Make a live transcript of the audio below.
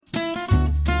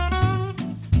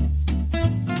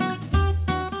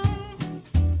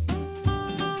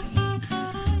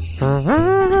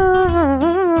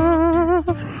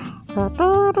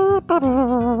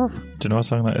what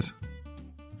song that is?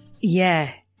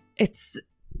 Yeah. It's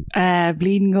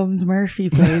Bleeding Gums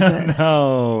Murphy plays it.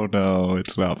 No,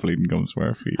 it's not Bleeding Gums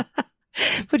Murphy.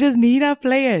 But doesn't he not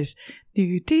play it?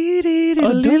 Oh,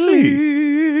 does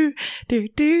he?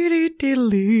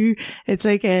 It's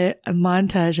like a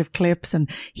montage of clips, and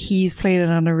he's playing it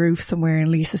on a roof somewhere, and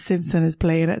Lisa Simpson is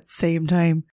playing it at the same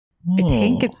time. I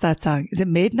think it's that song. Is it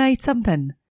Midnight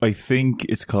something? I think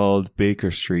it's called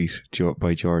Baker Street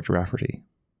by George Rafferty.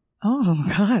 Oh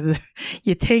God!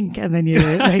 You think, and then you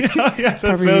like. It's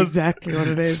probably exactly what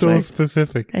it is. So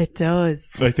specific. It does.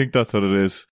 I think that's what it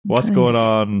is. What's going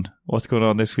on? What's going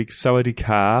on this week? Sawadee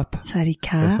Cap. Sawadee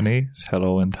Cap. Tiffany,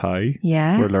 hello in Thai.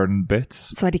 Yeah. We're learning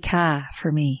bits. Sawadee Ka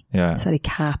for me. Yeah. Sawadee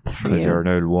Cap for you. Because you're an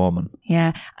old woman.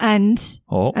 Yeah. And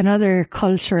another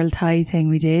cultural Thai thing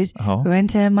we did. Oh. We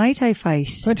went to a Muay Thai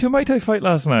fight. Went to a Muay Thai fight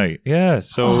last night. Yeah.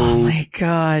 So. Oh my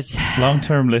God.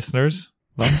 Long-time listeners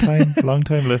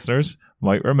listeners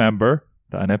might remember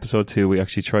that in episode 2 we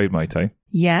actually tried Muay Thai.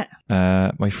 Yeah.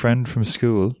 My friend from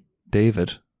school,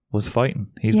 David, was fighting.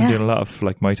 He's been doing a lot of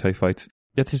like Muay Thai fights.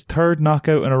 That's his 3rd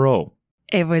knockout in a row.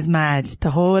 It was mad.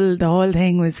 The whole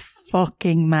thing was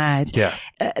fucking mad. Yeah.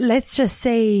 Let's just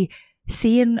say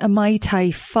seeing a Muay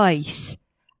Thai fight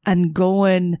and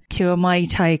going to a Muay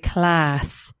Thai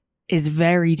class is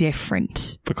very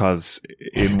different. Because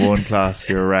in one class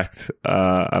you're wrecked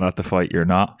and at the fight you're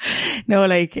not. No,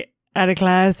 like at a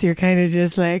class you're kind of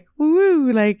just like,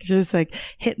 woo, like just like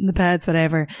hitting the pads,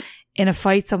 whatever. In a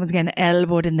fight, someone's getting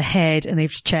elbowed in the head and they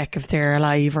have to check if they're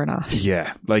alive or not.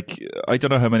 Yeah. Like, I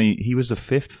don't know how many. He was the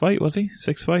 5th fight, was he?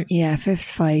 6th fight? Yeah,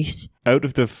 5th fight. Out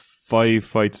of the 5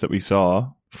 fights that we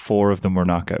saw, 4 of them were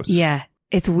knockouts. Yeah.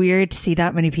 It's weird to see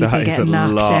that many people that get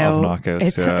knocked lot out. Of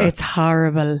knockouts, it's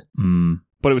horrible.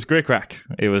 But it was great crack.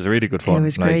 It was really good fun. It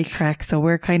was great crack. So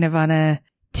we're kind of on a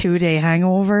 2-day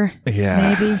hangover.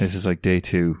 Yeah. Maybe. This is like day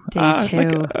 2. Day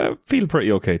 2. I feel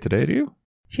pretty okay today, do you?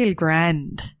 Feel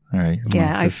grand. All right.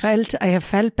 Yeah, I have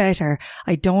felt better.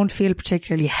 I don't feel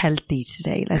particularly healthy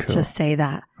today. Let's just say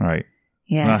that. All right.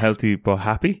 Yeah. Not healthy, but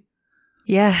happy?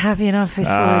 Yeah, happy enough, I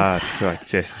suppose.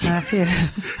 Right, yes. Happy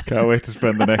enough. Can't wait to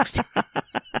spend the next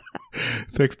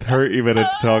 30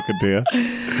 minutes talking to you.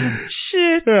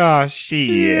 Shit. Oh,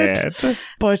 shit.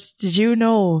 But did you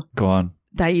know? Go on.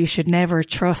 That you should never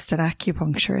trust an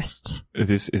acupuncturist.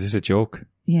 Is this a joke?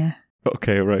 Yeah.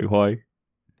 Okay, right. Why?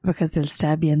 Because they'll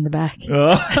stab you in the back.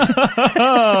 Oh.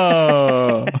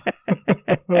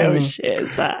 How shit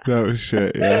is that? That was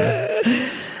shit,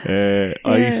 yeah.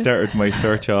 I started my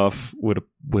search off with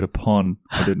a pun.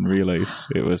 I didn't realise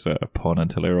it was a pun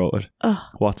until I wrote it. Oh.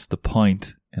 What's the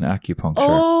point in acupuncture?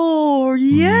 Oh,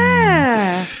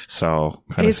 yeah. So,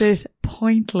 is it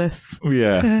pointless?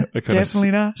 Yeah. I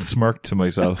Definitely not. Smirked to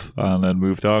myself and then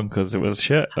moved on because it was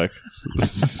shit. Like,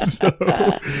 so,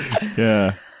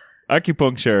 yeah.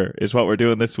 Acupuncture is what we're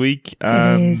doing this week,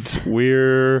 and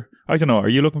I don't know, are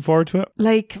you looking forward to it?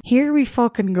 Like, here we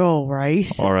fucking go, right?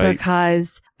 All right.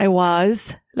 Because I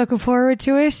was looking forward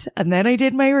to it, and then I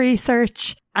did my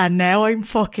research, and now I'm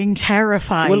fucking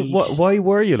terrified. Well, why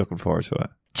were you looking forward to it?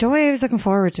 Do you know why I was looking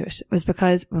forward to it? It was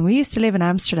because when we used to live in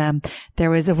Amsterdam, there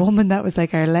was a woman that was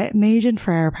like our letting agent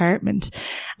for our apartment.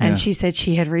 And she said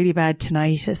she had really bad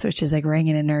tinnitus, which is like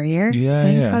ringing in her ear. Yeah, I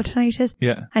think it's called tinnitus.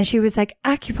 Yeah. And she was like,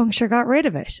 acupuncture got rid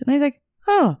of it. And I was like,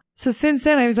 oh. So since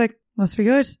then I was like, must be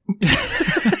good.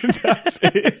 That's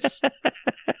it.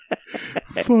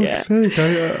 Fuck's sake.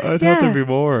 I thought there'd be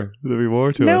more. There'd be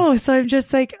more to it. No, so I'm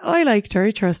just like, I liked her.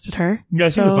 I trusted her. Yeah,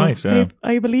 she was nice. Yeah.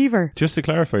 I believe her. Just to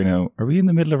clarify now, are we in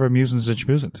the middle of our musings and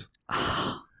schmoozings?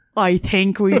 I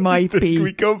think we might be.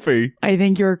 We could be. I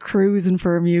think you're cruising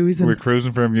for amusing. We're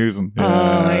cruising for amusing. Yeah.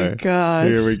 Oh my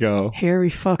God. Here we go. Here we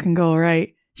fucking go.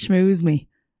 Right. Schmooze me.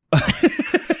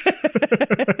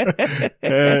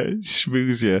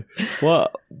 Schmooze you.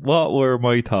 What were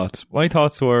my thoughts? My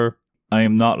thoughts were, I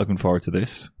am not looking forward to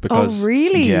this because, oh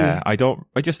really? Yeah, I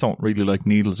just don't really like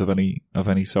needles of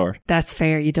any sort. That's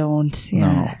fair. You don't. Yeah.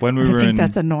 No, when we I were think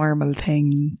that's a normal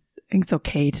thing. I think it's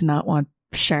okay to not want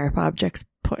sharp objects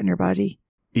put in your body.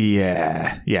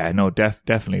 Yeah, no,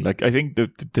 definitely. Like, I think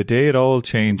the day it all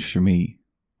changed for me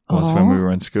was when we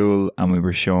were in school and we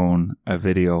were shown a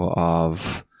video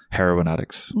of heroin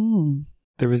addicts.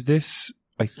 There was this,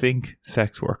 I think,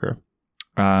 sex worker,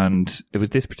 and it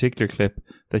was this particular clip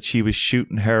that she was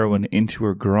shooting heroin into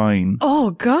her groin.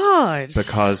 Oh God!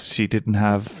 Because she couldn't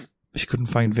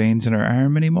find veins in her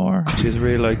arm anymore. She was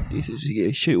really like, this is,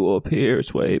 you shoot up here,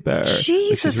 it's way better.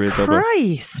 Jesus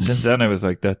Christ! Since then I was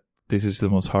like, this is the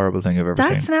most horrible thing I've ever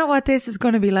seen. That's not what this is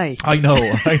going to be like. I know,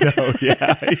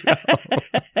 yeah, I know.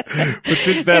 But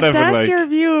since then, I've been that's like, your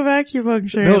view of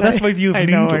acupuncture. no, that's my view of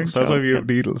needles. That's my view of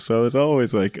needles. So it's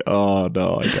always like, oh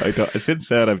no, I don't. Since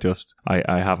then,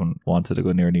 I haven't wanted to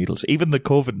go near needles. Even the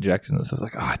COVID injections, I was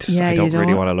like, I don't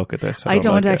really want to look at this. I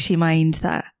don't actually mind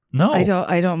that. No,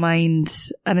 I don't mind,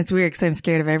 and it's weird because I'm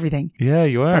scared of everything. Yeah,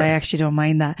 you are. But I actually don't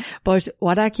mind that. But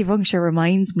what acupuncture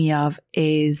reminds me of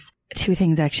is two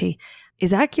things actually.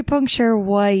 Is acupuncture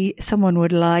why someone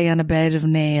would lie on a bed of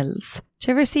nails? Did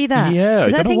you ever see that? Yeah,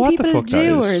 is I that don't know what the people fuck do,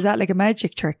 that is. or is that like a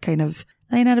magic trick, kind of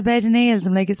lying on a bed of nails?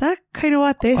 I'm like, is that kind of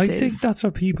what this is? I think that's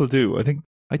what people do.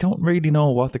 I don't really know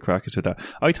what the crack is with that.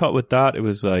 I thought with that it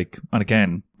was like, and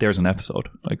again, there's an episode.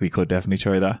 Like we could definitely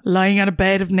try that. Lying on a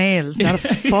bed of nails, not a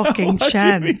fucking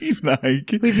chance. Like,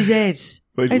 we'd be dead.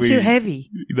 I'm too heavy.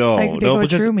 No, they go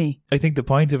through me. I think the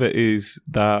point of it is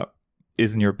that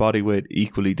isn't your body weight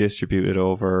equally distributed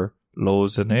over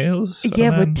loads of nails?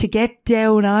 Yeah, but to get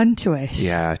down onto it.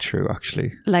 Yeah, true,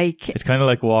 actually. Like, it's kind of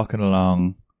like walking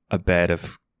along a bed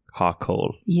of hot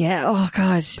coal. Yeah, oh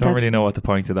God. Don't really know what the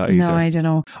point of that is. No, I don't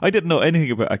know. I didn't know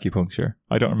anything about acupuncture.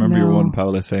 I don't remember your one,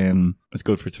 Paula, saying it's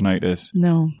good for tinnitus.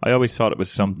 No. I always thought it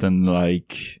was something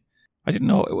like, I didn't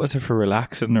know, was it for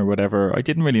relaxing or whatever? I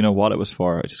didn't really know what it was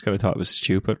for. I just kind of thought it was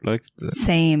stupid. Like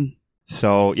Same.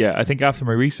 So, yeah, I think after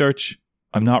my research,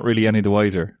 I'm not really any the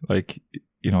wiser. Like,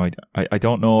 you know, I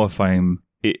don't know I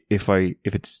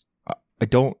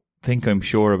don't think I'm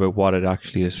sure about what it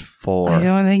actually is for. I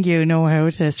don't think you know how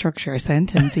to structure a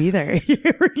sentence either. You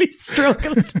really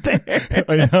struggled there.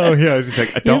 I know, yeah. I was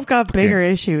just like, You've got bigger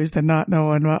issues than not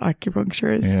knowing what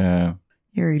acupuncture is. Yeah.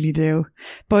 You really do.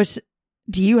 But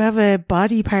do you have a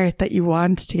body part that you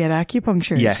want to get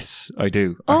acupunctured? Yes, I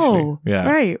do. Actually. Oh, yeah.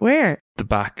 Right. Where? The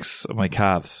backs of my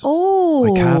calves. Oh.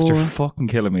 My calves are fucking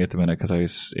killing me at the minute because I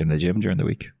was in the gym during the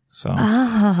week. So,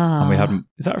 and we haven't,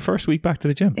 is that our first week back to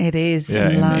the gym? It is. Yeah,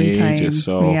 a long in time. ages.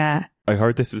 So, yeah. I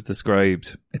heard this was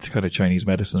described, it's kind of Chinese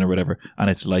medicine or whatever, and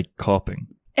it's like cupping.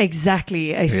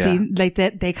 Exactly. I see, like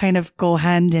that they kind of go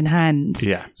hand in hand.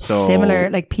 Yeah. So similar,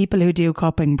 like people who do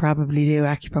cupping probably do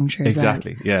acupuncture as well.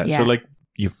 Exactly. Yeah. So like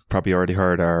you've probably already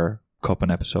heard our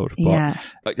cupping episode, but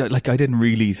I didn't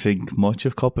really think much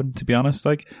of cupping, to be honest.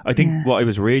 Like I think what I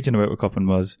was raging about with cupping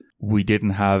was we didn't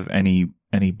have any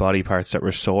body parts that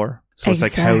were sore. So it's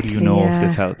like, how do you know if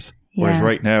this helps? Whereas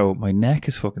right now, my neck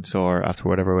is fucking sore after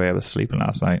whatever way I was sleeping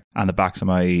last night. And the backs of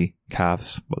my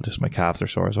calves, well, just my calves are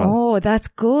sore as well. Oh, that's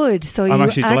good. So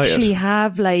I'm you actually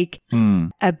have like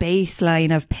a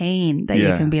baseline of pain that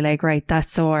you can be like, right,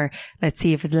 that's sore. Let's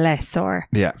see if it's less sore.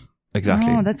 Yeah,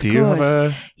 exactly. Oh, that's Do good. you have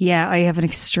a... Yeah, I have an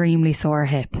extremely sore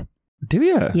hip. Do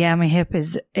you? Yeah, my hip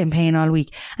is in pain all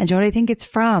week. And do you know what I think it's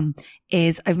from?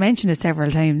 Is I've mentioned it several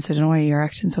times, so I don't know why you're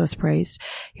acting so surprised.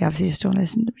 You obviously just don't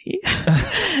listen to me.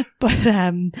 But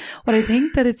what I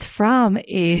think that it's from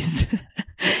is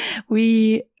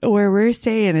where we're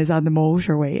staying is on the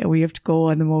motorway, and we have to go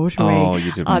on the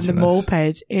motorway on the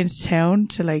moped into town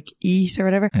to like eat or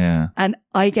whatever. Yeah. And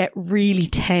I get really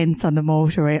tense on the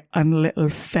motorway on a little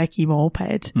fecky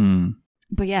moped.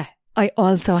 But yeah, I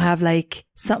also have like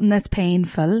something that's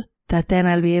painful that then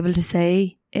I'll be able to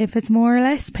say if it's more or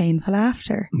less painful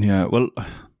after. Yeah, well,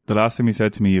 the last time you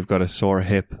said to me you've got a sore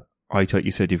hip, I thought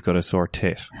you said you've got a sore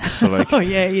tit. So like, oh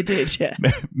yeah, you did. Yeah,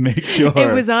 make sure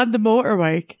it was on the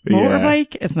motorbike.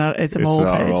 Motorbike? It's not. It's a moped. It's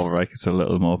not a motorbike. It's a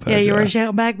little moped. Yeah, you were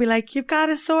shouting back, be like, "You've got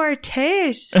a sore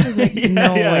tit." I was like,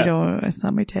 no, I don't. It's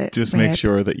not my tit. Just make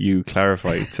sure that you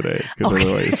clarify it today, because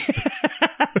otherwise.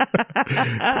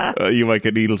 You might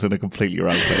get needles in a completely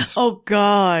wrong place. Oh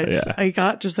God. Yeah. I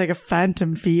got just like a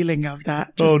phantom feeling of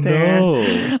that. Oh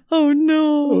no. Oh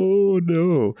no. Oh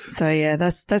no. So yeah,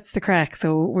 that's the crack.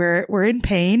 So we're in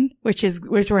pain, which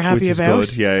we're happy about.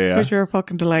 Good. Yeah. Which we're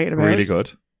fucking delighted about. Really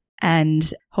good. And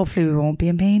hopefully we won't be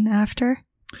in pain after.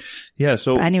 Yeah,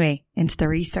 so but anyway, into the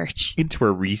research. Into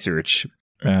our research.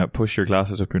 Push your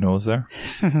glasses up your nose there.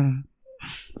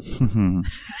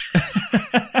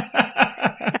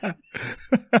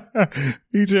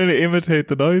 You're trying to imitate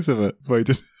the noise of it by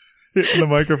just hitting the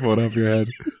microphone off your head.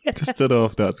 Yeah. Just don't know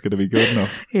if that's going to be good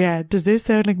enough. Yeah. Does this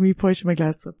sound like me pushing my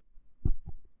glasses up?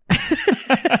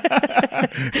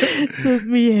 Just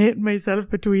me hitting myself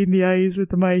between the eyes with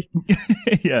the mic.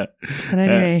 Yeah. But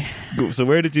anyway. So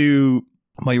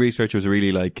my research was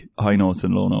really like high notes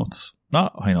and low notes.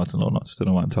 Not high notes and low notes. Don't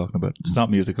know what I'm talking about. It's not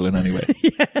musical in any way.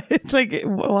 Yeah, it's like,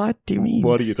 what do you mean?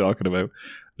 What are you talking about?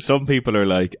 Some people are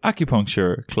like,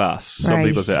 acupuncture, class. Some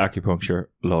people say acupuncture,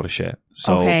 load of shit.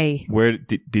 So where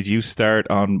did you start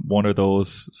on one of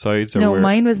those sides? Or no,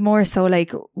 mine was more so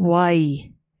like,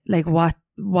 why? Like what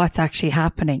what's actually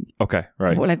happening. Okay,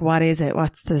 right. Like, what is it?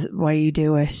 Why you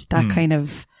do it? That kind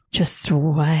of just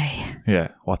why. Yeah,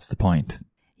 what's the point?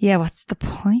 Yeah, what's the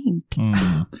point?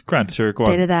 Grant, sure, go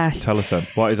Bit on. of that. Tell us then.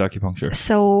 What is acupuncture?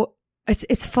 So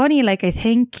it's funny, like, I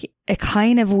think it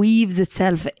kind of weaves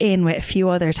itself in with a few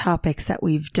other topics that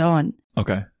we've done.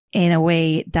 Okay. In a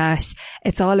way that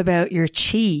it's all about your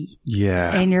chi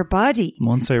in your body.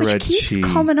 Once I read which keeps chi,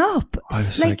 coming up. I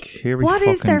was like, here we what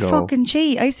fucking is their go. fucking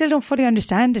chi? I still don't fully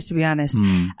understand it, to be honest.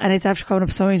 And it's after coming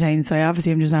up so many times, so I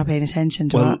obviously am just not paying attention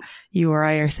to what you or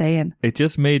I are saying. It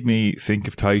just made me think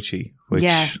of Tai Chi, which,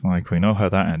 like, we know how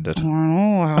that ended. I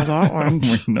know how that went.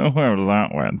 We know how that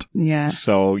went. Yeah.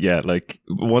 So, yeah, like,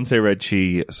 once I read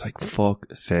chi, it's like,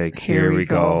 fuck's sake, here we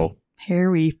go.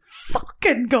 Here we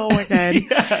fucking go again.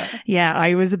 Yeah,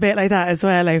 I was a bit like that as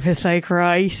well. I was like,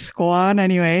 right, go on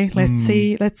anyway. Let's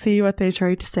see what they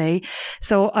tried to say.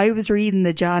 So I was reading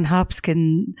the John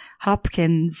Hopkins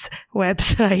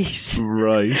website.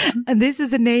 Right. And this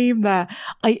is a name that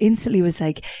I instantly was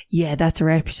like, yeah, that's a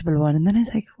reputable one. And then I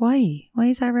was like, why? Why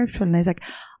is that reputable? And I was like,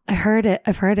 I've heard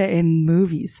it in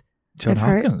movies. John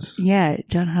Hopkins?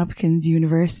 John Hopkins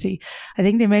University. I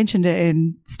think they mentioned it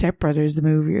in Step Brothers, the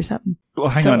movie or something. Well,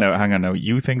 hang on now.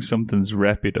 You think something's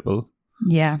reputable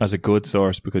as a good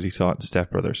source because you saw it in Step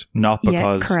Brothers, not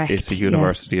because it's a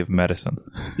University of Medicine.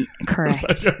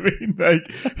 Correct. I mean, like...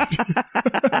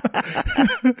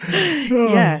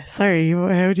 Yeah, sorry.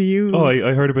 How do you... Oh,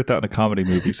 I heard about that in a comedy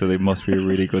movie, so they must be a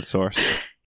really good source.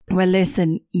 Well,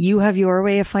 listen, you have your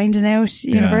way of finding out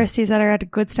universities that are at a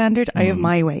good standard. I have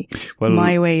my way. Well,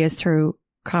 my way is through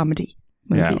comedy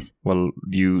movies. Yeah. Well,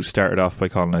 you started off by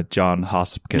calling it John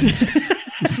Hopkins.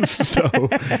 So,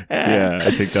 yeah,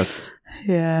 I think that's...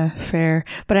 Yeah, fair.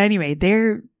 But anyway,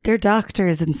 they're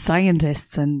doctors and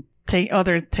scientists and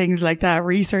other things like that.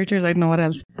 Researchers, I don't know what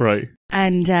else. Right.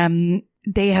 And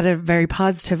they had a very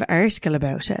positive article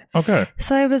about it. Okay.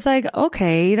 So I was like,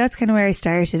 okay, that's kind of where I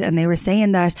started. And they were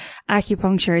saying that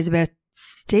acupuncture is about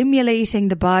stimulating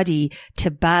the body to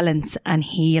balance and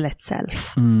heal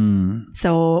itself.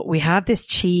 So we have this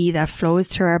chi that flows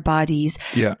through our bodies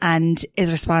and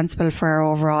is responsible for our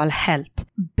overall health.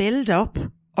 Build up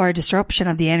or disruption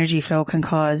of the energy flow can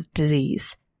cause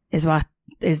disease, is what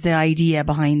is the idea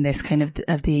behind this kind of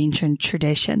the ancient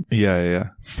tradition. Yeah.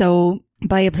 So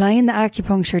by applying the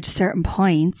acupuncture to certain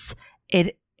points,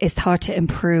 it is thought to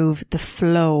improve the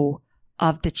flow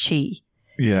of the chi.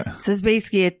 Yeah. So it's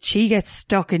basically chi gets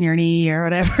stuck in your knee or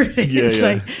whatever it is. Yeah.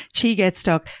 Like chi gets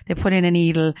stuck, they put in a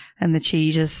needle and the chi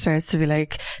just starts to be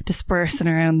like dispersing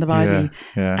around the body.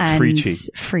 Yeah. And Free chi.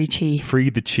 Free chi.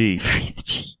 Free the chi. Free the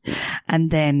chi.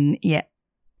 And then,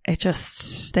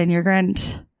 then you're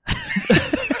grand.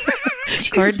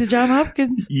 According to John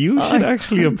Hopkins. You should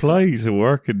actually apply to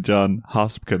work in John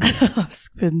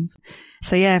Hopkins.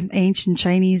 So ancient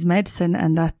Chinese medicine,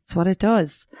 and that's what it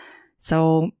does.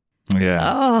 So,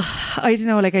 I don't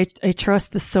know, like I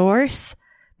trust the source,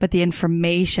 but the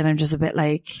information, I'm just a bit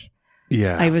like,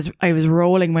 I was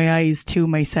rolling my eyes to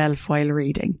myself while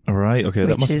reading. All right, okay,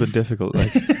 that must have been difficult.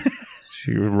 Like,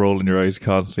 you were rolling your eyes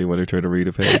constantly while you're trying to read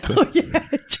a page. Oh yeah,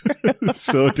 true. It's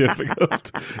so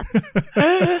difficult.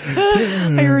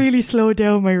 I really slowed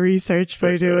down my research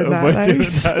by doing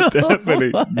that.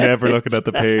 Definitely. Never looking at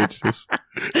the page.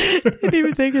 Didn't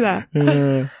even think of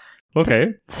that.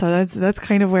 Okay. So that's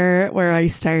kind of where I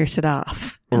started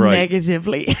off. Right.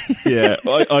 Negatively. Yeah.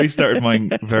 I started mine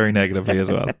very negatively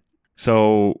as well.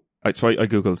 So I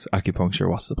Googled acupuncture.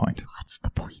 What's the point? What's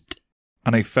the point?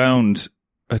 And I found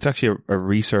it's actually a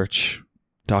research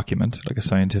document, like a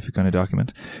scientific kind of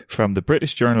document from the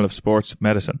British Journal of Sports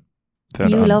Medicine.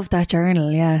 You love that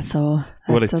journal, yeah, so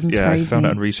that doesn't surprise me. I found it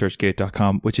on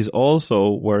researchgate.com, which is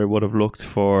also where I would have looked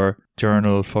for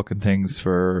journal fucking things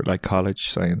for like college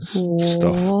science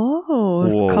stuff.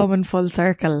 Whoa, it's coming full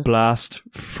circle. Blast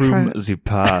from the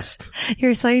past.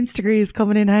 Your science degree is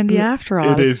coming in handy after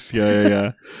all. It is,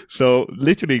 yeah. So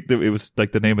literally, it was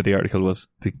like the name of the article was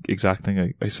the exact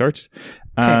thing I searched.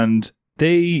 And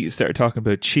they started talking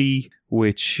about chi,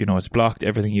 which, it's blocked,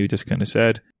 everything you just kind of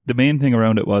said. The main thing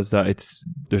around it was that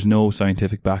there's no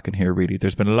scientific backing here, really.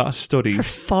 There's been a lot of studies. For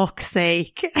fuck's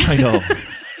sake. I know.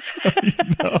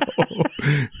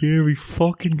 Here we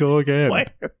fucking go again.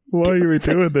 Why are we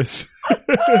doing this?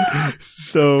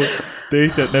 So they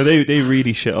said, now they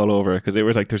really shit all over it because they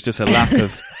were like, there's just a lack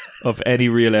of any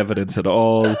real evidence at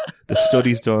all. The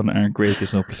studies done aren't great.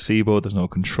 There's no placebo. There's no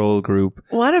control group.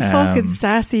 What a fucking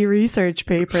sassy research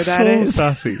paper that is.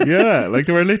 So sassy. Yeah. Like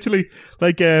they were literally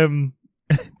like,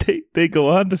 they go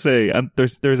on to say, and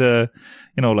there's a,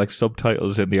 like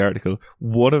subtitles in the article.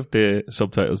 One of the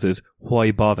subtitles is,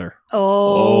 why bother?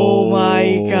 Oh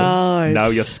my God. Now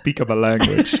you speak of a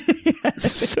language.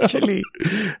 Literally.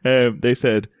 They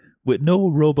said, with no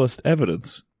robust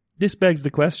evidence, this begs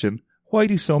the question, why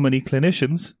do so many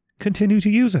clinicians continue to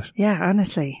use it? Yeah,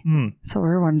 honestly. So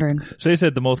we're wondering. So they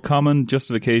said the most common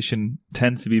justification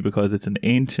tends to be because it's an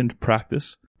ancient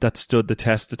practice that stood the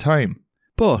test of time.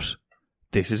 But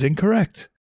this is incorrect,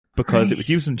 because it was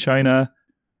used in China.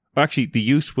 Actually, the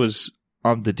use was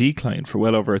on the decline for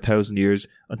well over 1,000 years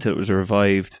until it was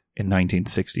revived in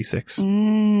 1966.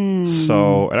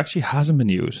 So it actually hasn't been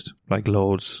used like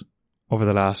loads over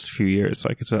the last few years.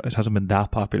 Like it hasn't been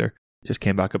that popular. It just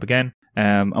came back up again.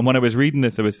 And when I was reading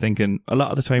this, I was thinking a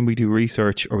lot of the time we do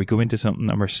research or we go into something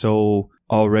and we're so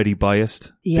already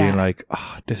biased, being like,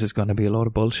 oh, this is going to be a load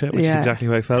of bullshit, which is exactly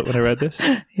how I felt when I read this.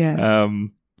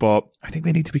 But I think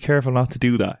we need to be careful not to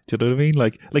do that. Do you know what I mean?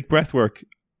 Like breath work,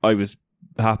 I was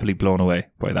happily blown away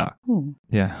by that.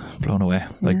 Yeah, blown away.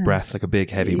 Like breath, like a big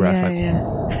heavy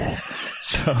breath.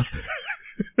 So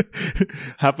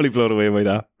happily blown away by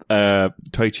that.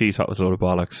 Tai Chi thought was a load of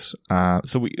bollocks.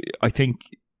 I think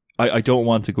I don't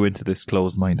want to go into this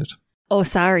closed-minded. Oh,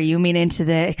 sorry, you mean into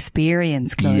the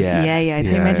experience closed? Yeah. I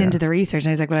thought you meant into the research, and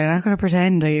I was like, well, I'm not going to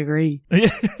pretend I agree.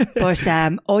 But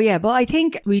I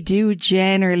think we do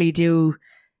generally do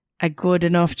a good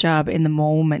enough job in the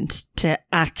moment to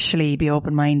actually be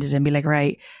open-minded and be like,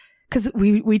 right, because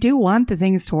we do want the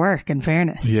things to work, in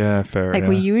fairness. Yeah, fair. Like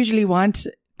we usually want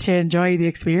to enjoy the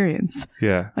experience.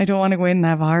 Yeah. I don't want to go in and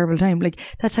have a horrible time. Like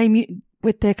that time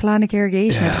with the colonic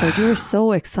irrigation episode, you were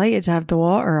so excited to have the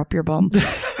water up your bum.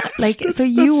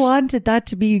 You wanted that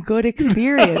to be a good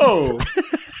experience. No,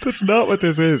 that's not what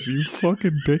this is, you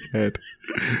fucking dickhead.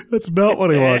 That's not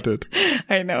what I wanted.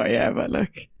 I know, yeah, but look.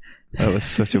 That was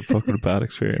such a fucking bad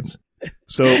experience.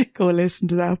 So go listen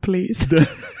to that, please. The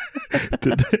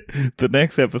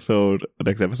next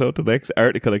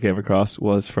article I came across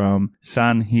was from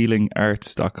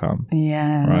sanhealingarts.com.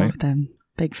 Yeah, I love them.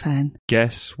 Big fan.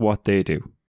 Guess what they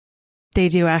do? They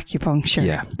do acupuncture.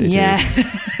 Yeah, they do.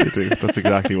 They do. That's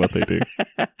exactly what they do.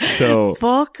 So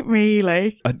fuck me,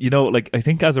 like. I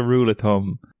think as a rule of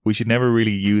thumb, we should never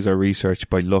really use our research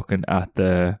by looking at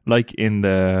in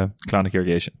the colonic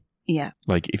irrigation. Yeah.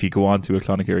 Like if you go onto a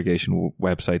colonic irrigation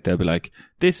website, they'll be like,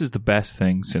 this is the best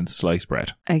thing since sliced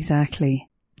bread. Exactly.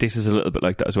 This is a little bit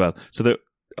like that as well. So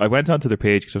I went onto their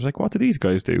page because I was like, what do these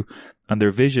guys do? And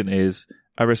their vision is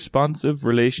a responsive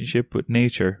relationship with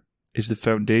nature is the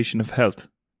foundation of health.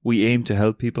 We aim to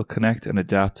help people connect and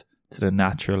adapt to the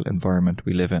natural environment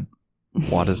we live in.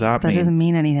 What does that mean? That doesn't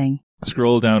mean anything.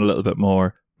 Scroll down a little bit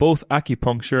more. Both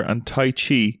acupuncture and Tai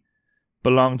Chi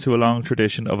belong to a long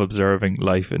tradition of observing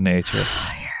life in nature.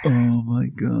 Oh my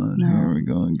God, here we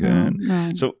go again.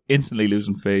 No. So instantly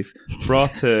losing faith.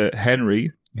 Brought to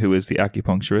Henry, who is the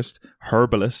acupuncturist,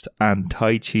 herbalist, and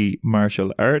Tai Chi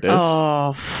martial artist.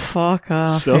 Oh, fuck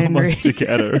off, so Henry. Much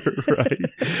together, right?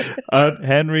 And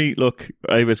Henry, look,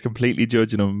 I was completely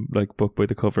judging him like book by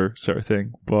the cover sort of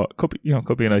thing, but could be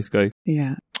a nice guy.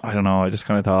 Yeah. I don't know. I just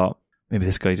kind of thought maybe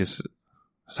this guy just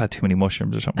had too many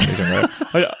mushrooms or something.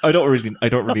 I don't really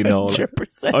know. Like,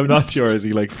 I'm not sure. Is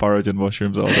he like foraging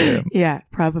mushrooms all day? Yeah,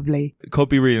 probably. Could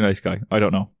be a really nice guy. I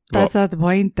don't know. That's not the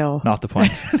point, though. Not the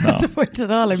point. No. Not the point at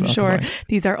all. I'm sure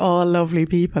these are all lovely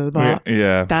people, but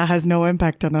that has no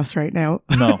impact on us right now.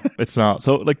 No, it's not.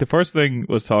 So, like, the first thing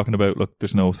was talking about, look,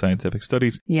 there's no scientific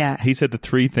studies. Yeah. He said the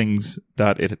three things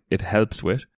that it helps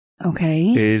with.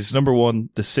 Okay. Is number one,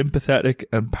 the sympathetic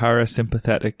and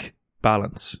parasympathetic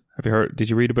balance. Did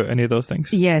you read about any of those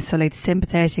things? Yeah, so like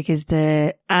sympathetic is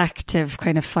the active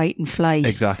kind of fight and flight.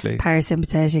 Exactly.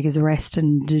 Parasympathetic is rest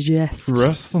and digest.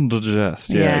 Rest and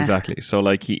digest, yeah, exactly. So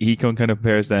like he kind of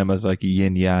compares them as like a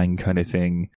yin yang kind of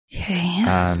thing.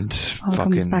 Yeah. And all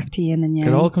comes back to yin and yang.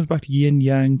 It all comes back to yin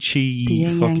yang chi. The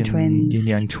yin yang twins. Yin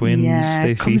yang twins. Yeah,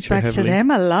 they it comes feature back heavily. to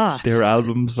them a lot. Their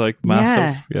albums like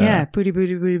massive. Yeah. Booty,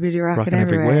 booty, booty, booty, rocking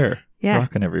everywhere. Yeah.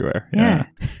 Rocking everywhere. Yeah.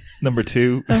 Number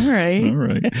two. All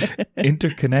right.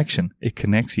 Interconnection. It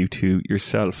connects you to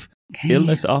yourself. Okay.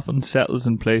 Illness often settles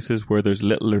in places where there's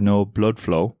little or no blood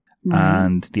flow,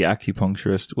 and the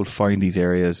acupuncturist will find these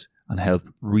areas and help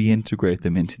reintegrate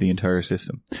them into the entire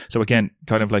system. So again,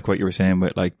 kind of like what you were saying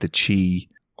with like the chi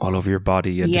all over your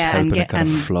body and just helping it kind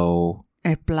of flow.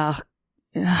 It blocks.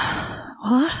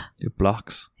 What? It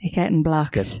blocks.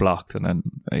 It gets blocked and then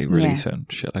I release it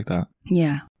and shit like that.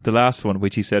 Yeah. The last one,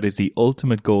 which he said is the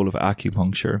ultimate goal of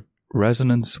acupuncture,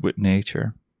 resonance with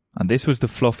nature, And this was the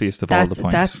fluffiest of all the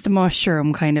points. That's the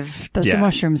mushroom the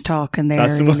mushrooms talking there,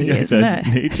 that's really, isn't it?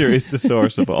 Nature is the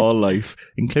source of all life,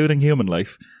 including human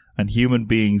life. And human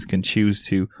beings can choose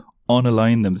to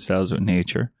unalign themselves with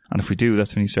nature. And if we do,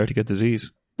 that's when you start to get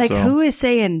disease. Like, who is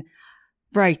saying,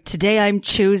 right, today I'm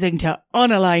choosing to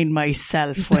unalign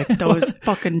myself with those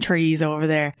fucking trees over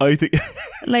there? I think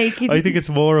it's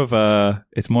more of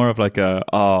like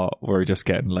we're just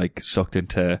getting like sucked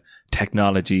into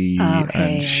technology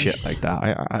and shit like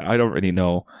that. I don't really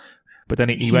know. But then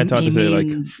he went on to say like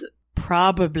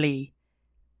probably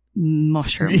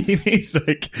mushrooms. He's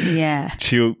like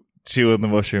chew on the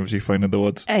mushrooms you find in the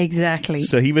woods. Exactly.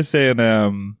 So he was saying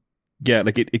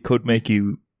like it could make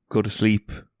you go to sleep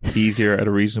easier at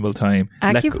a reasonable time.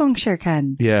 Acupuncture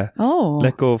can. Yeah. Oh.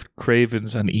 Let go of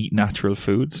cravings and eat natural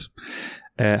foods.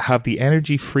 Have the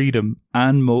energy, freedom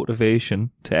and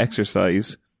motivation to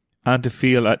exercise and to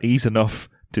feel at ease enough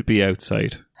to be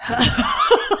outside.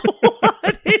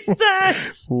 What is that?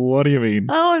 What do you mean?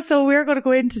 Oh, so we're going to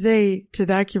go in today to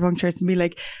the acupuncturist and be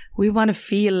like, we want to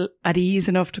feel at ease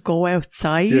enough to go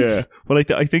outside. Yeah. Well,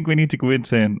 I think we need to go in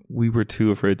saying we were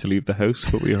too afraid to leave the house,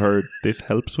 but we heard this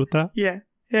helps with that. Yeah.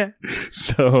 Yeah.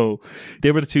 So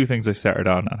they were the two things I started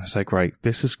on, and I was like, right,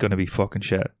 this is going to be fucking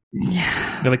shit.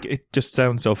 Yeah. Like, it just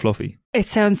sounds so fluffy. It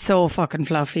sounds so fucking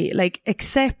fluffy. Like,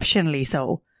 exceptionally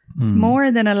so.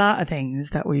 More than a lot of things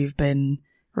that we've been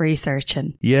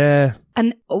researching. Yeah.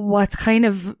 And what's kind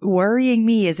of worrying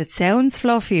me is it sounds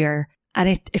fluffier and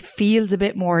it feels a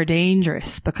bit more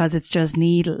dangerous because it's just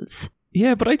needles.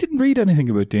 Yeah, but I didn't read anything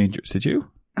about dangerous, did you?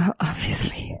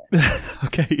 Obviously.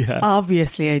 Okay, yeah.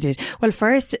 Obviously I did. Well,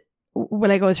 first,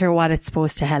 will I go through what it's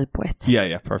supposed to help with?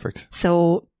 Yeah, perfect.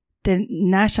 So the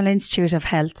National Institute of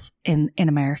Health in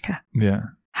America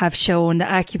have shown that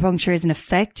acupuncture is an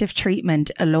effective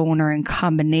treatment alone or in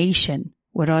combination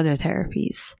with other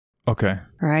therapies. Okay.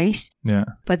 Right? Yeah.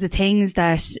 But the things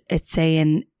that it's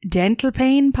saying, dental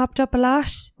pain popped up a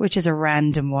lot, which is a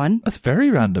random one. That's very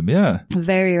random, yeah.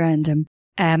 Very random.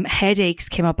 Headaches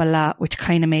came up a lot, which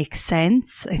kind of makes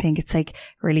sense. I think it's like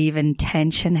relieving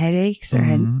tension headaches.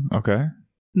 Okay.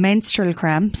 Menstrual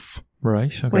cramps.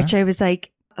 Right, okay. Which I was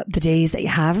like, the days that you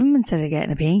have them, instead of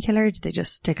getting a painkiller, did they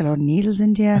just stick a load of needles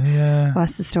into you? Yeah.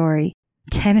 What's the story?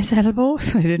 Tennis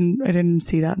elbows. I didn't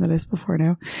see that on the list before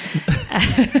now.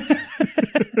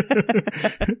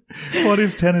 What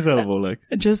is tennis elbow like?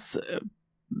 Just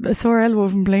a sore elbow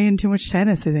from playing too much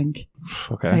tennis, I think.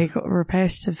 Okay. Like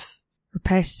repetitive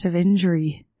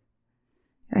injury,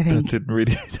 I think.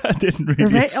 That didn't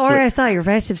really RSI,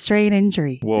 repetitive strain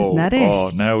injury. Whoa. Isn't that it?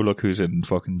 Oh, now look who's in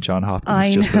fucking John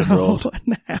Hopkins. Just enrolled.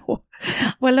 Now.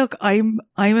 Well, look, I'm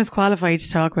as qualified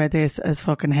to talk about this as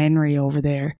fucking Henry over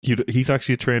there. He's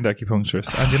actually a trained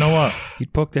acupuncturist. And you know what?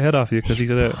 He'd poke the head off you because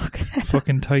he's a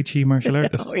fucking Tai Chi martial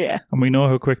artist. Oh, yeah. And we know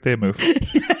how quick they move.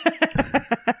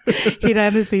 He'd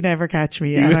honestly never catch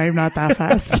me, and I'm not that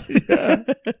fast.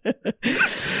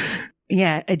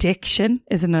 Yeah, addiction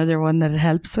is another one that it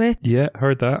helps with. Yeah,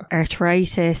 heard that.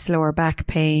 Arthritis, lower back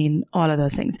pain, all of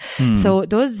those things. So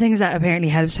those are things that apparently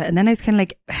helps it. And then I was kind of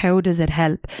like, how does it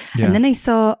help? Yeah. And then I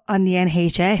saw on the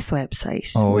NHS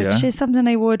website, which is something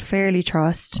I would fairly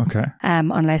trust. Okay.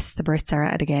 Unless the Brits are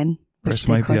at it again. Brits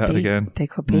might be at it again. They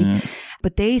could be. Yeah.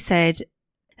 But they said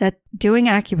that doing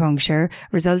acupuncture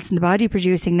results in the body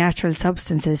producing natural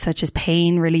substances such as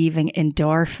pain relieving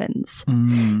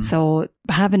endorphins. So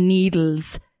having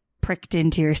needles pricked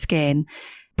into your skin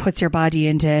puts your body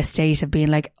into a state of being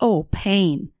like, oh,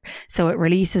 pain. So it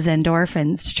releases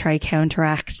endorphins to try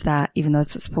counteract that, even though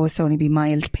it's supposed to only be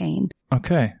mild pain.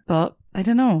 Okay. But I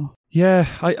don't know. Yeah,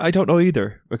 I don't know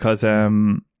either, because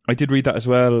I did read that as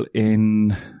well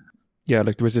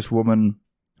like there was this woman,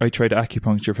 I tried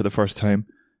acupuncture for the first time,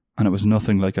 and it was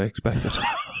nothing like I expected.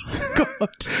 God.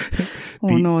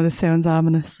 No, this sounds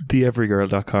ominous.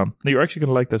 TheEveryGirl.com. Now, you're actually going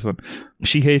to like this one.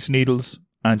 She hates needles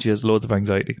and she has loads of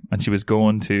anxiety. And she was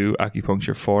going to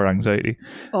acupuncture for anxiety.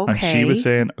 Okay. And she was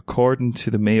saying, according to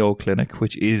the Mayo Clinic,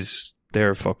 which is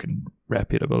their fucking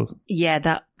reputable. Yeah,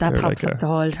 that pops like up the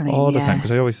whole time. All the time.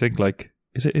 Because I always think like,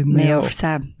 is it in Mayo for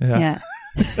Sam? Yeah.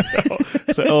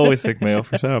 So I always think Mayo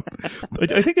for Sam.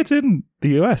 I think it's in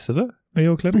the US, is it?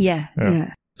 Mayo Clinic? Yeah.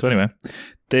 So anyway,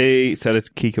 they said it's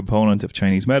a key component of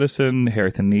Chinese medicine, hair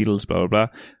thin needles, blah, blah, blah.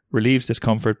 Relieves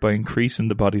discomfort by increasing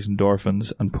the body's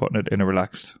endorphins and putting it in a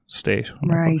relaxed state. I'm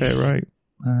like, okay, right.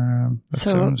 That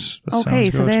sounds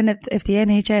good. So then if the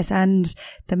NHS and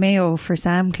the Mayo for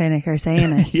Sam clinic are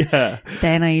saying it,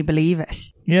 then I believe it.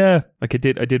 Yeah, like I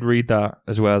did read that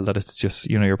as well, that it's just,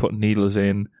 you're putting needles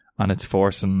in and it's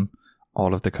forcing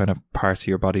all of the kind of parts of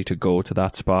your body to go to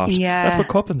that spot. Yeah. That's what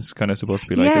cupping's kind of supposed to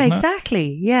be like, yeah, isn't it?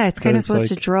 exactly. Yeah, it's kind of supposed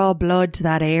to draw blood to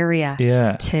that area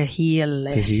to heal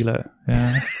it. To heal it,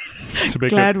 yeah. It's a big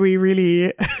Glad we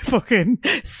really fucking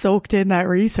soaked in that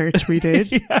research we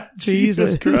did. Yeah,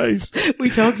 Jesus Christ. We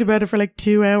talked about it for like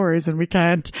 2 hours and we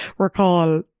can't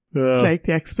recall like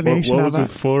the explanation what was of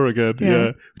it for again? Yeah.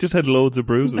 We just had loads of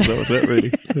bruises, that was it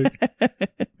really.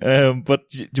 But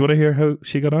do you want to hear how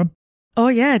she got on? Oh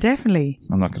yeah, definitely.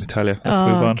 I'm not going to tell you. Let's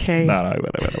move on. Okay. No, I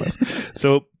will.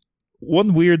 So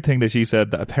one weird thing that she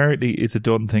said that apparently it's a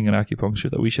done thing in acupuncture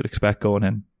that we should expect going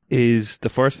in is the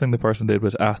first thing the person did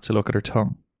was ask to look at her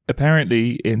tongue.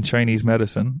 Apparently in Chinese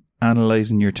medicine,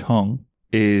 analysing your tongue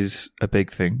is a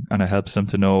big thing and it helps them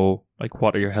to know like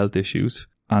what are your health issues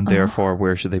and therefore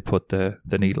where should they put the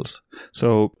needles.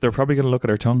 So they're probably going to look at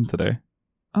her tongue today.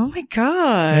 Oh my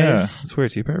God. Yeah, it's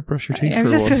weird. So you better brush your teeth. I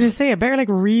was just going to say, I better like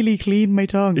really clean my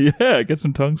tongue. Yeah, get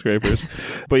some tongue scrapers.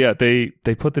 But yeah, they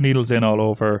put the needles in all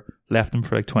over, left them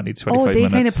for like 20 to 25 minutes. Oh,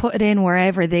 they kind of put it in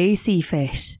wherever they see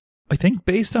fit. I think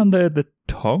based on the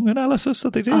tongue analysis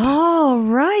that they did. Oh,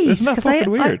 right. Isn't that fucking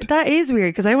weird? That is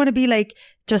weird because I want to be like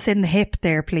just in the hip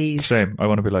there, please. Same. I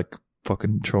want to be like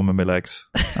fucking throw my legs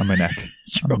and my neck.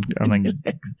 and then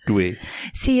do.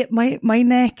 See, my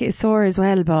neck is sore as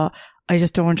well, but I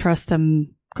just don't trust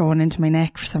them going into my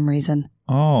neck for some reason.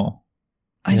 Oh.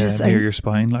 Near your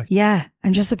spine, like. Yeah,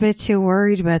 I'm just a bit too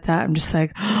worried about that. I'm just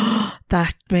like,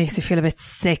 that makes me feel a bit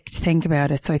sick to think about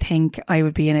it. So I think I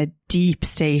would be in a deep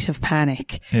state of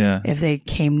panic if they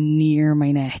came near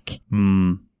my neck.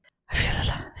 I feel a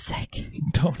little sick.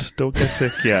 Don't get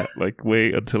sick yet. Like,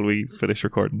 wait until we finish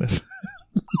recording this.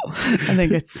 And then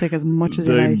get sick as much as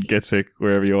you like. Get sick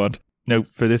wherever you want. Now,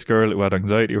 for this girl who had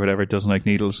anxiety or whatever, doesn't like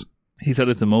needles, he said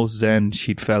it's the most zen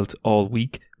she'd felt all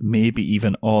week, maybe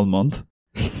even all month.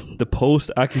 The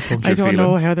post-acupuncture I don't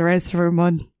know how the rest of her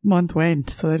month went,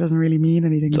 so that doesn't really mean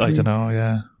anything to me. I don't know,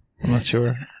 yeah. I'm not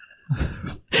sure.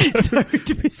 Sorry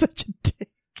to be such a dick.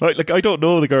 Right, like, I don't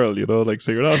know the girl, you know, like,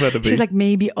 so you're not meant to be. She's like,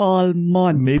 maybe all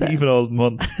month. Maybe even all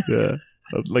month, yeah.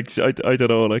 Like, I don't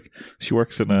know, like, she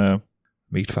works in a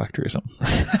meat factory or something.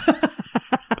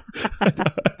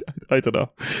 I don't know.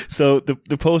 So,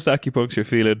 the post-acupuncture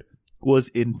feeling was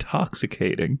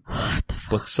intoxicating,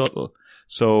 but subtle.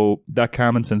 So that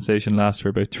calming sensation lasts for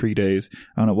about 3 days.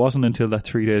 And it wasn't until that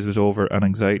 3 days was over and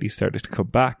anxiety started to come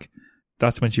back,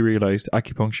 that's when she realised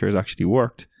acupuncture has actually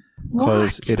worked.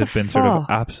 Because it had been sort of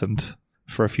absent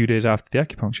for a few days after the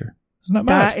acupuncture. Isn't that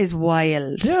mad? That is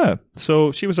wild. Yeah.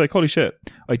 So she was like, holy shit,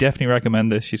 I definitely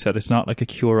recommend this. She said it's not like a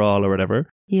cure-all or whatever.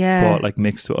 Yeah. But like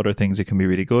mixed with other things, it can be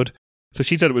really good. So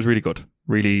she said it was really good.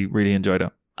 Really, really enjoyed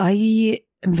it. I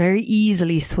am very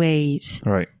easily swayed.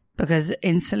 Right. Because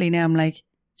instantly now I'm like,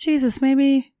 Jesus,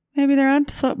 maybe they're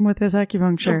onto something with this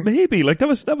acupuncture. Maybe. Like that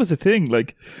was the thing.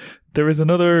 Like there is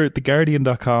another,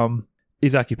 theguardian.com,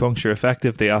 is acupuncture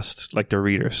effective? They asked like their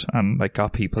readers and like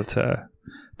got people to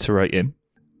write in.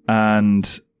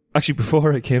 And actually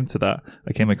before I came to that,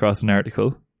 I came across an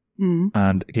article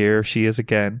and here she is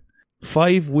again.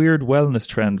 5 weird wellness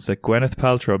trends that Gwyneth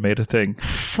Paltrow made a thing.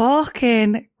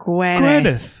 Fucking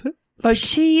Gwyneth. Like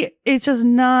she is just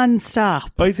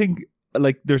non-stop. I think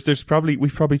like there's probably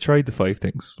we've probably tried the 5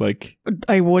 things. Like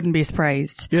I wouldn't be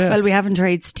surprised. Yeah. Well, we haven't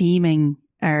tried steaming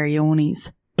our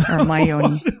yonis or my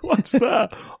yoni. What's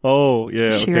that? Oh yeah.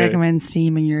 She recommends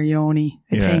steaming your yoni.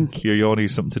 I think your yoni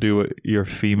is something to do with your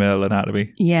female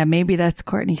anatomy. Yeah, maybe that's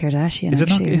Kourtney Kardashian. Is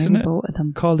it actually, not? Isn't it both of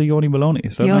them called the yoni Maloney?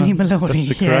 Is that yoni not? Maloney?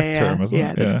 That's the correct term, isn't it?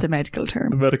 Yeah, that's the medical term.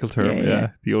 The medical term.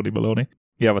 Yeah. The yoni Maloney.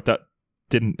 Yeah, but that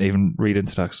didn't even read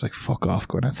into that. It's like fuck off,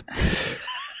 Gwyneth.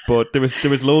 But there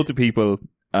was loads of people.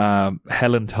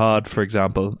 Helen Todd, for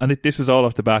example, and this was all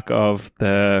off the back of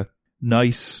the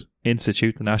NICE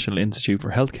Institute, the National Institute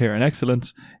for Healthcare and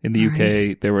Excellence in the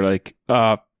UK. They were like,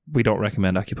 we don't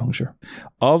recommend acupuncture.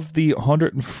 Of the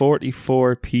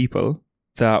 144 people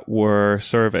that were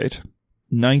surveyed,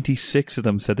 96 of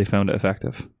them said they found it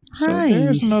effective. So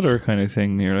there's another kind of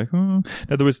thing. You're like, Now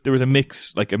there was a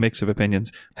mix of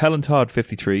opinions. Helen Todd,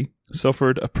 53,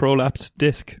 suffered a prolapsed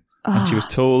disc. And she was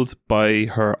told by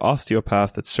her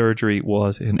osteopath that surgery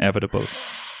was inevitable.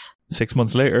 6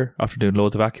 months later, after doing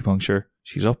loads of acupuncture,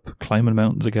 she's up climbing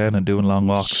mountains again and doing long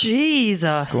walks.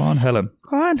 Jesus. Go on, Helen.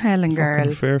 Go on, Helen, girl.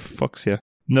 Fucking fair fucks you.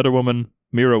 Another woman,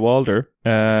 Mira Walder,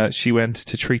 she went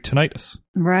to treat tinnitus.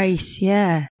 Right,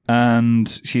 yeah.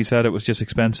 And she said it was just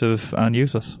expensive and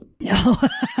useless. No.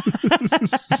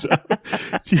 So,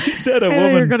 she said a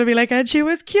woman... You're going to be like, and she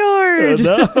was cured.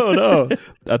 No.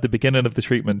 At the beginning of the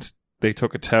treatment, they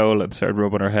took a towel and started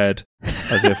rubbing her head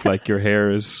as if like your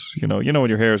hair is, you know when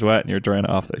your hair is wet and you're drying it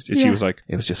off. She was like,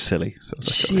 it was just silly. So I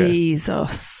was like,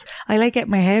 Jesus. I like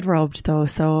getting my head rubbed though,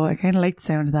 so I kind of like the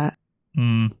sound of that.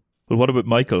 Well, what about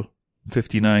Michael,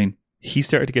 59? He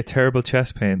started to get terrible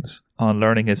chest pains on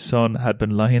learning his son had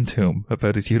been lying to him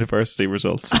about his university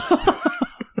results.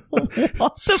 What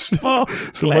the fuck?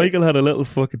 So Michael had a little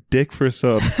fucking dick for a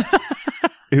son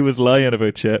who was lying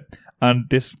about shit. And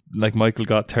this, like, Michael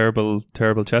got terrible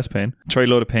chest pain. Tried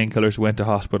a load of painkillers, went to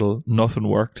hospital. Nothing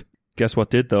worked. Guess what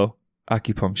did, though?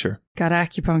 Acupuncture. Got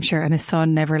acupuncture and his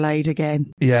son never lied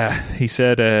again. Yeah, he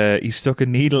said he stuck a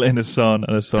needle in his son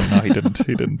and his son, no, he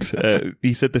didn't.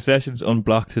 He said the sessions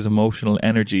unblocked his emotional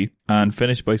energy and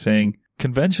finished by saying,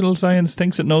 conventional science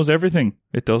thinks it knows everything.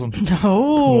 It doesn't.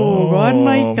 No, go on,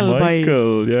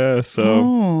 Michael. Yeah,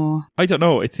 so I don't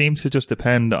know. It seems to just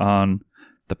depend on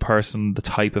the person, the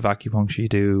type of acupuncture you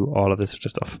do, all of this sort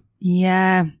of stuff.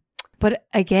 Yeah, but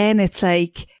again, it's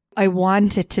like, I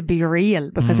want it to be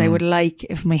real because I would like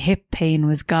if my hip pain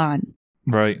was gone.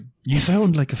 Right. You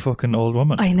sound like a fucking old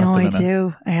woman. I know I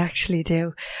do. I actually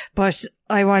do. But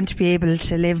I want to be able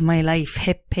to live my life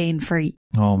hip pain free.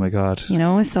 Oh my God.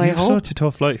 So I hope. Such a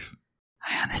tough life.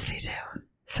 I honestly do.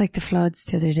 It's like the floods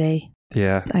the other day.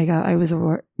 Yeah. No,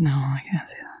 I can't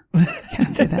say that. I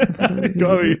can't say that.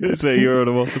 Go say you're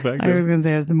the most affected. I was going to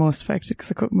say I was the most affected because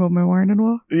I couldn't go my morning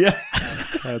walk. Yeah.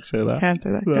 Can't say that. Can't say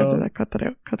that. Cut that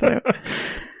out.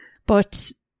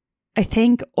 But I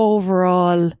think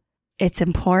overall it's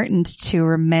important to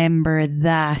remember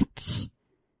that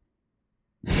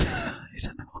I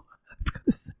don't know what I was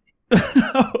going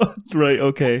to say. Right,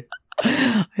 okay.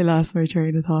 I lost my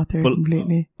train of thought there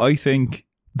completely. I think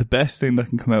the best thing that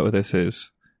can come out of this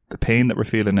is the pain that we're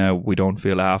feeling now, we don't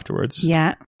feel afterwards.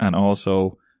 Yeah. And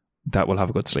also that we'll have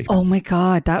a good sleep. Oh my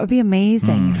God, that would be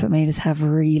amazing if it made us have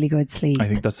really good sleep. I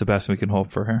think that's the best we can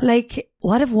hope for her. Like,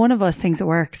 what if one of us thinks it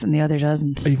works and the other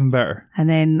doesn't? Even better. And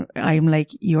then I'm like,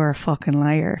 you're a fucking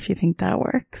liar if you think that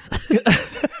works.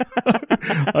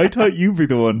 I thought you'd be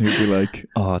the one who'd be like,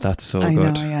 oh, that's so I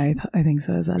good. know, yeah, I think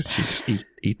so as well. Just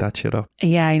eat that shit up.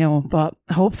 Yeah, I know, but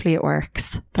hopefully it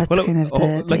works. That's kind of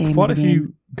the aim what of if the game.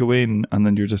 you go in and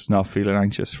then you're just not feeling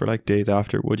anxious for like days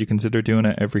after? Would you consider doing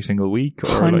it every single week? Or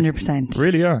 100%.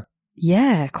 Really, yeah?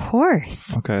 Yeah, of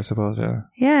course. Okay, I suppose, yeah.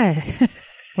 Yeah.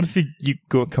 What if you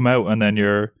come out and then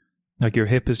your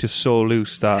hip is just so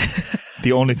loose that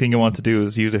the only thing you want to do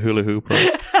is use a hula hoop or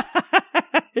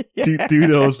do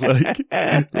those like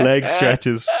leg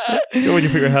stretches. You know when you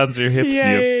put your hands on your hips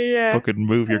and you fucking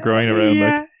move your groin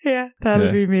around.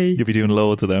 That'll be me. You'll be doing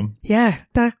loads of them. Yeah,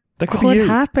 that could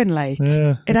happen. Like,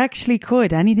 it actually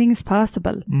could. Anything's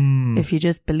possible if you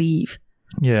just believe.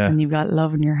 Yeah. And you've got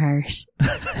love in your heart.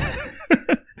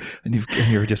 and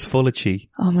you're just full of chi.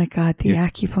 Oh my God, the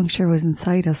acupuncture was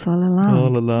inside us all along.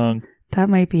 All along. That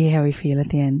might be how we feel at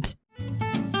the end. Do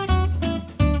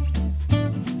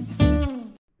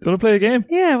you want to play a game?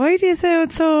 Yeah, why do you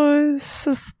sound so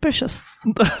suspicious?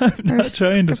 I'm not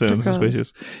trying to sound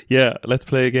suspicious. Yeah, let's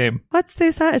play a game. What's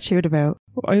this attitude about?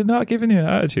 I'm not giving you an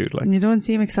attitude. Like, you don't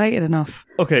seem excited enough.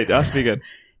 Okay, ask me again.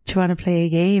 Do you want to play a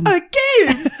game? A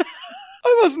game?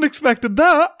 I wasn't expecting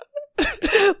that.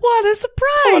 What a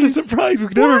surprise! What a surprise.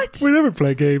 We never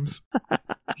play games.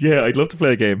 Yeah, I'd love to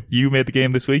play a game. You made the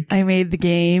game this week? I made the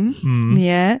game.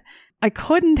 Yeah. I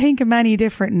couldn't think of many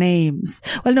different names.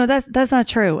 Well, no, that's not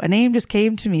true. A name just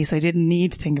came to me, so I didn't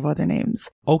need to think of other names.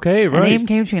 Okay, right. A name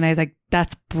came to me and I was like,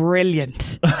 that's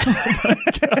brilliant. Oh my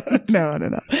God.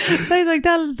 No. I was like,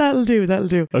 that'll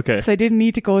do. Okay. So I didn't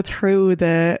need to go through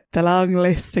the long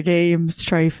list of games to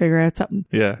try to figure out something.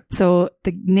 Yeah. So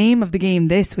the name of the game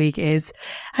this week is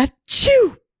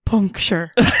Acupuncture.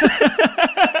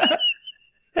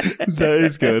 That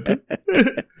is good.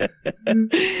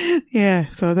 Yeah,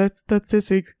 so that's this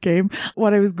week's game.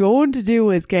 What I was going to do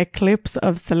was get clips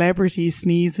of celebrities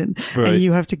sneezing, and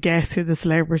you have to guess who the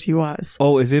celebrity was.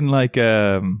 Oh, is in like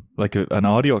an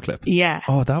audio clip? Yeah.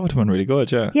 Oh, that would have been really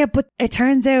good, yeah. Yeah, but it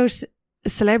turns out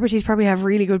celebrities probably have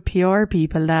really good PR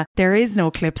people that there is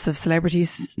no clips of celebrities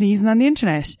sneezing on the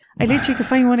internet. I literally could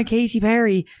find one of Katy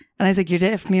Perry and I was like, you're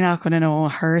definitely not going to know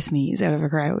her sneeze out of a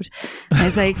crowd. And I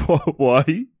was like,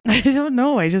 why? I don't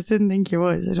know. I just didn't think you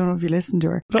would. I don't know if you listened to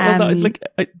her.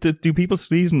 Do people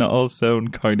sneezing that all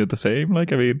sound kind of the same?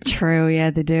 Like, I mean, true. Yeah,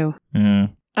 they do. Yeah.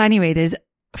 Anyway, there's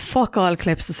fuck all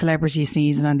clips of celebrities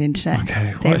sneezing on the internet.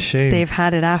 Okay, what a shame. They've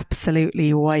had it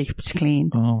absolutely wiped clean.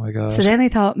 Oh my God. So then I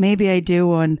thought maybe I'd do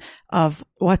one of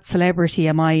what celebrity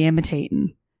am I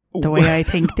imitating the way I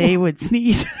think they would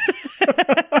sneeze.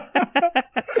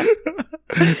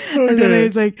 And then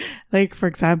it's like for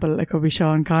example, it could be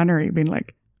Sean Connery being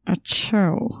like,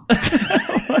 achoo.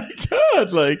 Oh my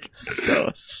God, like,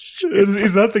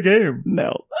 is that the game?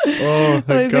 No. Oh,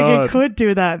 But I was God. like, it could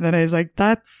do that. And then I was like,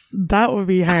 that would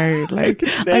be hard. Like,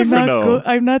 Know.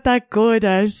 I'm not that good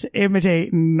at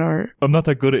imitating I'm not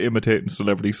that good at imitating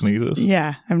celebrity sneezes.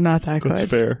 yeah, I'm not that good. That's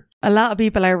fair. A lot of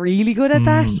people are really good at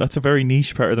that. That's a very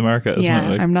niche part of the market, isn't Yeah,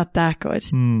 it? Like, I'm not that good.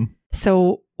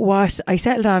 So what I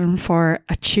settled on for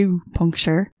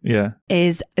acupuncture yeah.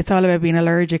 is it's all about being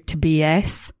allergic to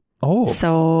BS. Oh.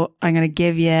 So I'm going to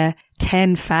give you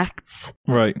 10 facts.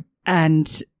 Right. And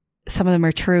some of them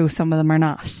are true, some of them are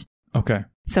not. Okay.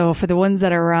 So for the ones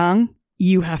that are wrong,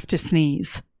 you have to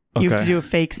sneeze. You have to do a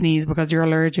fake sneeze because you're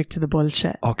allergic to the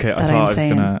bullshit. Okay, I thought I was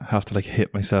going to have to like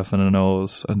hit myself in the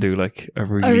nose and do like a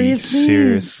really real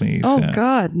serious sneeze. Oh yeah.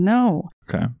 God, no.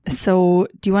 Okay. So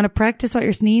do you want to practice what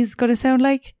your sneeze is going to sound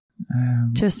like?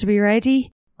 Just to be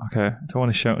ready? Okay. I don't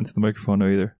want to shout into the microphone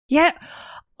either. Yeah.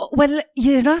 Well,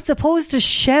 you're not supposed to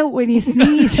shout when you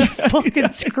sneeze. You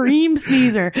fucking scream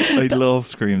sneezer. I love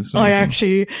scream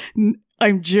sneezing.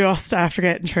 I'm just after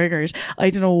getting triggered. I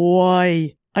don't know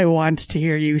why I want to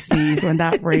hear you sneeze when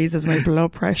that raises my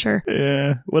blood pressure.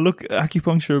 Yeah. Well, look,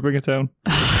 acupuncture will bring it down.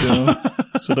 You know?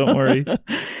 So don't worry.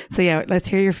 So yeah, let's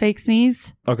hear your fake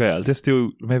sneeze. Okay,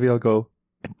 maybe I'll go,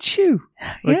 achoo.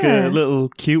 Like a little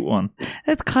cute one.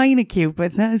 That's kind of cute, but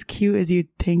it's not as cute as you'd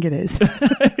think it is.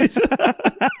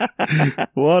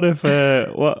 What if,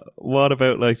 what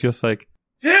about like just like,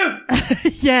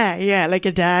 yeah, like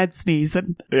a dad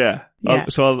sneezing. Yeah. Yeah.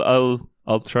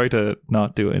 I'll try to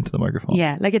not do it into the microphone.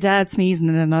 Yeah, like a dad sneezing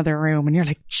in another room and you're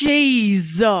like,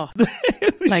 Jesus.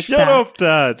 Like Shut that. up,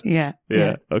 Dad. Yeah.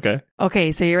 Okay.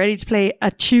 Okay, so you ready to play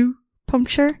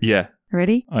acupuncture? Yeah.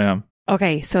 Ready? I am.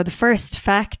 Okay, so the first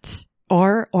fact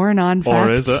or non-fact.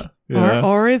 Or is it? Yeah.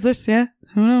 Or is it? Yeah.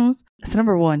 Who knows? So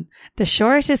number 1, the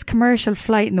shortest commercial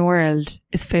flight in the world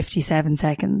is 57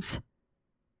 seconds.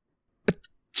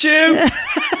 Chew!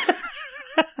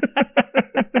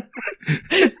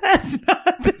 That's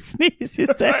not the sneeze you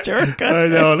said you were I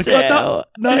know. Like,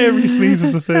 not every sneeze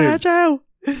is the same.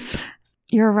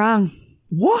 You're wrong.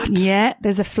 What? Yeah,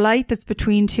 there's a flight that's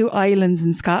between 2 islands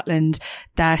in Scotland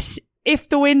that if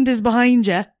the wind is behind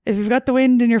you, if you've got the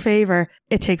wind in your favour,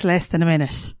 it takes less than a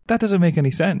minute. That doesn't make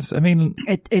any sense. I mean...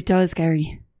 It does,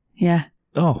 Gary. Yeah.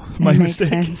 Oh, my mistake.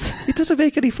 Sense. It doesn't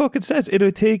make any fucking sense. It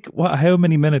would take, how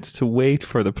many minutes to wait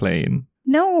for the plane?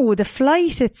 No, the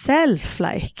flight itself,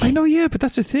 like. I know, yeah, but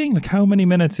that's the thing. Like, how many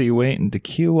minutes are you waiting to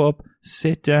queue up,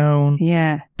 sit down,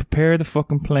 prepare the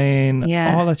fucking plane,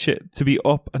 all that shit to be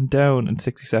up and down in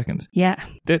 60 seconds? Yeah.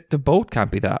 The boat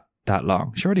can't be that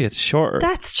long. Surely it's shorter.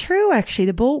 That's true, actually.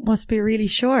 The boat must be really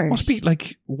short. Must be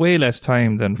like way less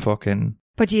time than fucking...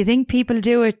 But do you think people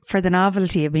do it for the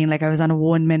novelty of being like, I was on a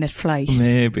 1-minute flight?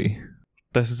 Maybe.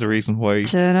 This is the reason why...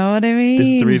 Do you know what I mean? This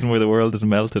is the reason why the world is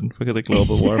melting, because of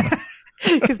global warming.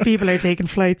 Because people are taking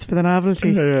flights for the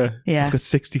novelty. Yeah. I've got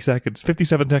 57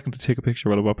 seconds to take a picture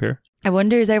while I'm up here. I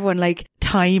wonder, is everyone like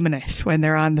timing it when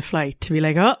they're on the flight to be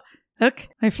like, oh, look,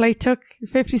 my flight took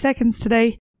 50 seconds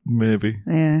today. Maybe.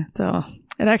 Yeah, so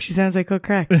it actually sounds like good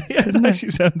crack. Yeah, it actually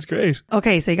sounds great.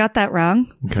 Okay, so you got that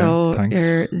wrong. Okay, so thanks.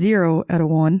 you're 0 out of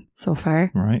 1 so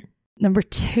far. Right. Number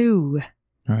 2.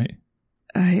 Right.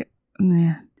 I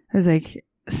was like,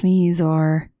 sneeze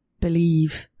or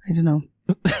believe. I don't know.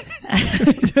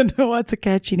 I don't know what's a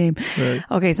catchy name. Right.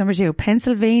 Okay, so number 2.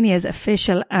 Pennsylvania's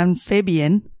official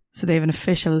amphibian, so they have an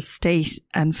official state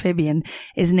amphibian,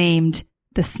 is named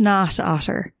the snot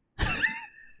otter.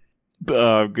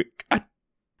 Dad,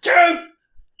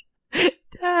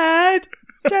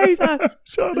 Jesus,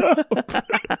 shut up.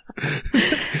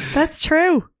 That's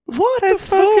true. What? That's the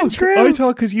fucking fuck? true. I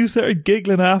thought because you started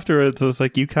giggling afterwards, so it's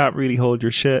like you can't really hold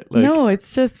your shit. Like, no,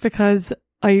 it's just because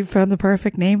I found the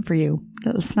perfect name for you,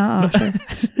 little snot otter.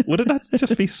 Wouldn't that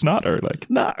just be snotter? Like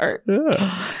snotter.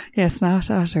 Yeah. Yeah,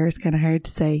 snot otter is kind of hard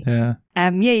to say. Yeah.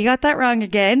 Yeah, you got that wrong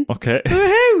again. Okay.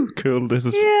 Woohoo! Cool. This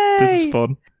is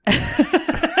fun.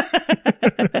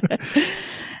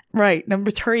 Right,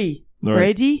 number 3.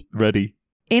 Right. Ready?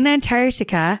 In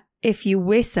Antarctica, if you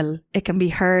whistle, it can be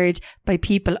heard by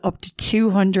people up to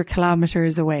 200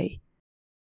 kilometers away.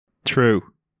 True.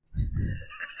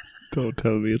 Don't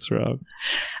tell me it's wrong.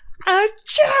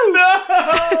 Achoo!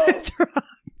 No! It's wrong.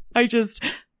 I just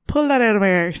pulled that out of my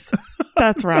arse.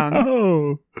 That's wrong.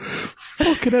 Oh,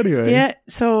 fuck it anyway. Yeah,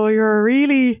 so you're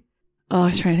really... Oh, I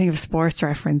was trying to think of a sports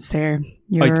reference there.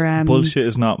 Bullshit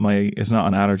is not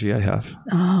an allergy I have.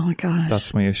 Oh my gosh.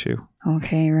 That's my issue.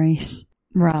 Okay, right.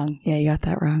 Wrong. Yeah, you got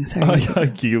that wrong.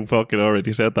 Sorry. You fucking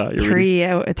already said that. You're 3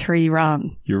 out of 3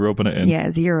 wrong. You're rubbing it in.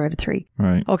 Yeah, 0 out of 3.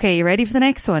 Right. Okay, you ready for the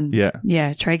next one? Yeah.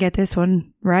 Yeah, try get this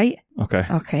one right. Okay.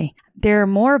 Okay. There are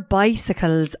more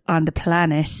bicycles on the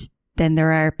planet than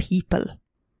there are people.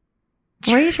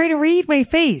 Why are you trying to read my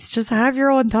face? Just have your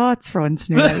own thoughts for once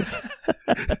in your life.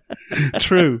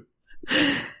 True.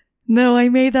 No, I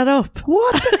made that up.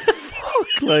 What the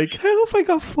fuck? Like, how have I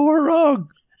got 4 wrong?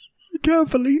 I can't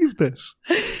believe this.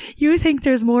 You think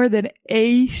there's more than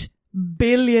 8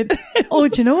 billion? Oh,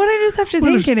 do you know what I just have to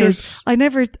thinking is? I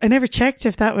never checked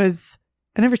if that was.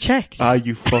 I never checked.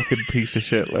 You fucking piece of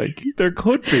shit. Like, there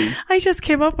could be. I just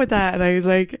came up with that and I was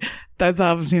like, that's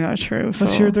obviously not true. So.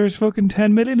 I'm sure there's fucking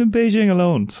 10 million in Beijing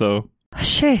alone, so.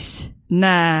 Shit.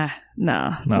 Nah.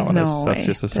 No, that's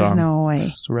just a song. There's no way.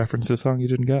 It's a reference to a song you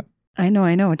didn't get. I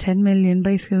know. 10 million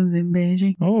bicycles in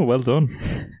Beijing. Oh, well done.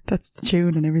 That's the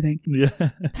tune and everything.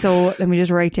 Yeah. So let me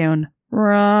just write down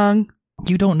wrong.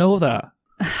 You don't know that.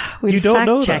 We'll you don't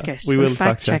know check that. it. We will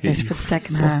fact check it for the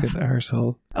second half. Fucking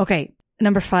arsehole. Okay.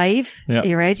 Number 5. Yeah. Are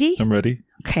you ready? I'm ready.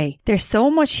 Okay. There's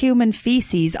so much human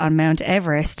feces on Mount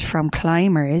Everest from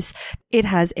climbers, it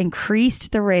has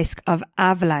increased the risk of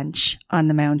avalanche on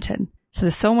the mountain. So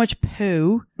there's so much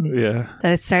poo that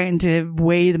it's starting to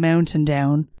weigh the mountain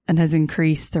down and has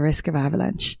increased the risk of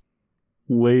avalanche.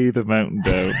 Weigh the mountain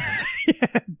down.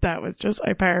 Yeah, that was just,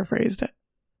 I paraphrased it.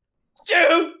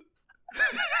 Joe!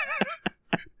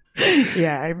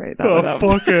 Yeah, I made that one up.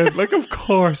 Fucking, like, of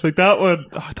course, like that one.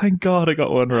 Oh, thank God I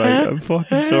got one right. I'm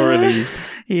fucking so relieved.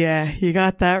 Yeah, you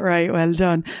got that right. Well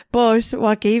done. But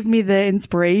what gave me the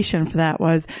inspiration for that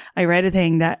was I read a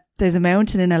thing that there's a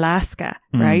mountain in Alaska,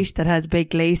 right, that has a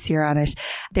big glacier on it.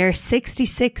 There are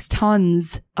 66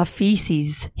 tons of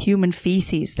feces, human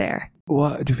feces there.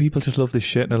 What? Do people just love this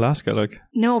shit in Alaska? Like,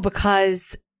 no,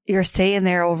 because you're staying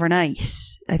there overnight.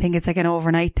 I think it's like an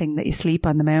overnight thing that you sleep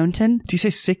on the mountain. Do you say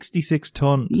 66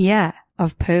 tons? Yeah,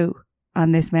 of poo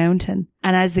on this mountain.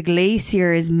 And as the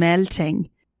glacier is melting,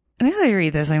 and as I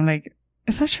read this, I'm like,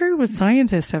 is that true? What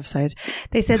scientists have said?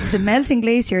 They said that the melting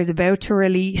glacier is about to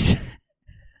release...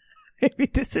 Maybe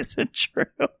this isn't true.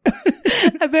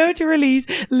 About to release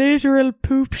literal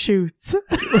poop shoots.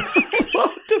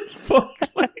 What the fuck?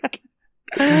 Like...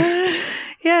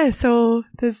 Yeah, so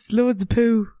there's loads of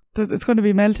poo. It's going to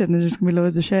be melted and there's just going to be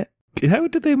loads of shit. How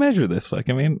did they measure this? Like,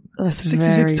 I mean, that's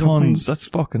 66 tons, that's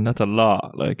a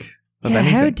lot. Like, of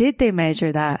anything. How did they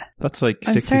measure that? That's like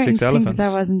I'm 66 elephants.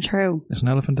 That wasn't true. Is an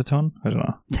elephant a ton? I don't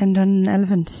know. 10-ton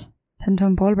elephant.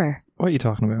 10-ton polar bear. What are you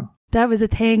talking about? That was a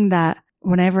thing that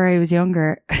whenever I was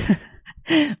younger,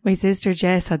 my sister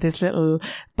Jess had this little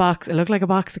box. It looked like a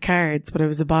box of cards, but it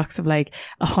was a box of like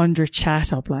 100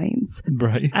 chat up lines.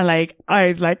 Right. And like, I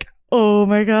was like, oh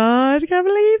my God, I can't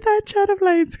believe that chat up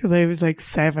lines. Cause I was like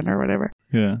 7 or whatever.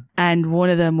 Yeah. And one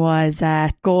of them was,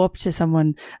 go up to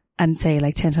someone and say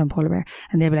like 10-ton polar bear.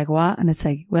 And they'd be like, what? And it's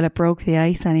like, well, it broke the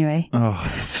ice anyway. Oh,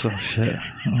 that's so shit.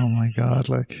 Oh my God.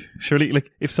 Like, surely,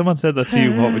 like, if someone said that to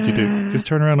you, what would you do? Just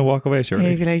turn around and walk away, surely?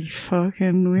 You'd be like,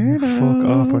 fucking weirdo. Fuck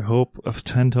off. I hope a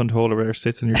 10-ton polar bear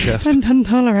sits in your chest. 10-ton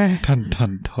polar bear.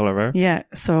 10-ton polar bear. Yeah.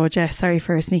 So, Jess, sorry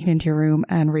for sneaking into your room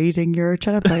and reading your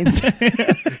chat up lines.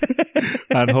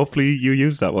 And hopefully you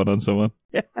use that one on someone.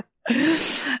 Yeah.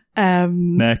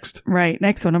 Next. Right,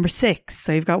 next one, number 6.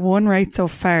 So you've got one right so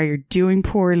far. You're doing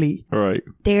poorly. Right.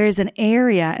 There's an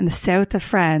area in the south of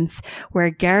France where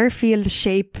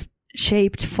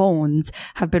Garfield-shaped phones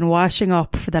have been washing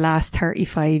up for the last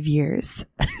 35 years.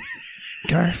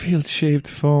 Garfield-shaped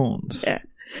phones? Yeah.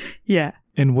 Yeah.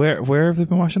 In where have they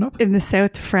been washing up? In the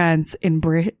south of France, in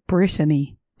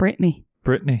Brittany.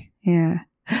 Yeah.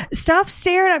 Stop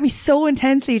staring at me so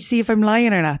intensely to see if I'm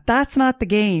lying or not. That's not the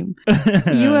game.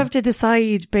 You have to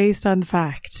decide based on the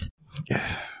fact. Yeah.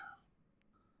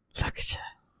 Look at you.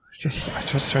 I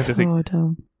just tried to think. So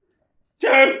dumb.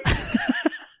 Joe!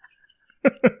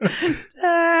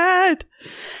 Dad!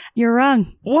 You're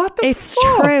wrong. What the It's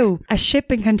fuck? true. A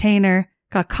shipping container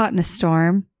got caught in a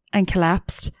storm and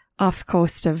collapsed off the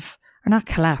coast of, or not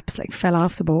collapsed, like fell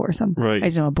off the boat or something. Right. I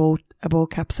don't know, a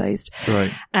boat capsized.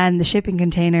 Right. And the shipping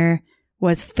container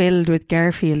was filled with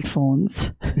Garfield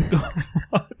phones.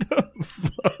 What the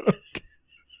fuck?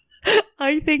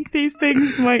 I think these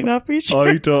things might not be true.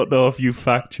 I don't know if you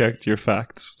fact checked your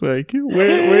facts. Like,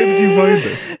 where did you find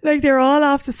this? Like, they're all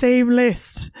off the same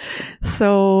list.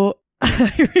 So,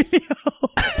 I really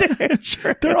hope they're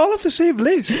true. They're all off the same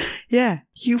list. Yeah.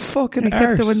 You fucking Except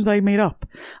arse. the ones I made up.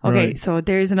 Okay, Right. so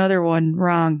there's another one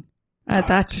wrong. Add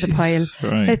that to the pile.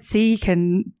 Right. Let's see,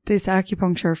 can this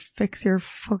acupuncture fix your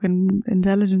fucking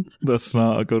intelligence? That's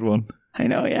not a good one. I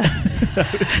know, yeah.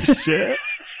 Shit.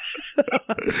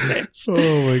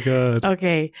 Oh my God.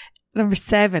 Okay, number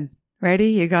 7. Ready?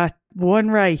 You got one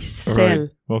right still. Right.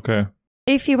 Okay.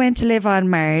 If you went to live on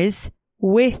Mars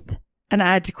with an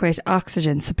adequate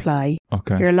oxygen supply,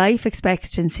 Okay. your life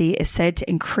expectancy is said to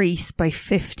increase by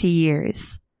 50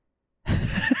 years.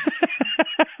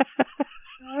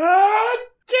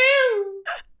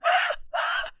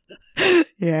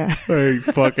 Yeah. Hey,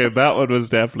 fucking, that one was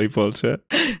definitely bullshit.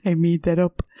 I made that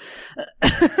up.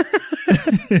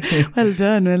 Well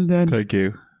done. Thank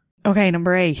you. Okay,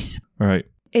 number 8. Right.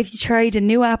 If you tried a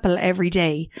new apple every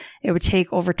day, it would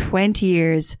take over 20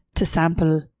 years to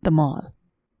sample them all.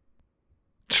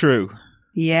 True.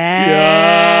 Yes.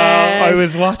 Yeah. I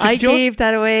was watching. I gave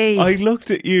that away. I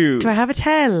looked at you. Do I have a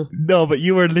tell? No, but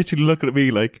you were literally looking at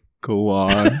me like, go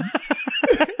on.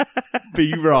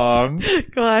 Be wrong.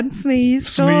 Go on, sneeze.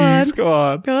 Sneeze, go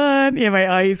on. Go on. Yeah, my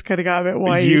eyes kind of got a bit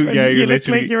wide. You looked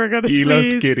like you were going to sneeze. You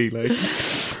looked giddy, like.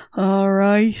 All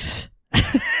right.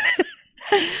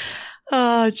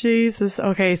 Oh, Jesus.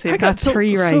 Okay, so you've got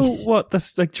 3 right. So what?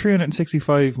 That's like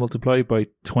 365 multiplied by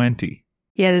 20.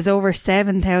 Yeah, there's over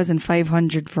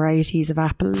 7,500 varieties of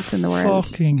apples in the world.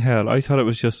 Fucking hell. I thought it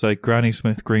was just like Granny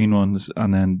Smith green ones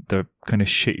and then the kind of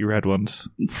shitty red ones.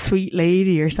 Sweet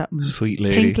lady or something. Sweet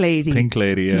lady. Pink lady. Pink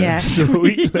lady, yeah. Yeah.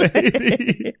 Sweet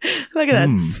lady. Look at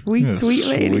that. Sweet lady.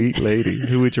 Sweet lady.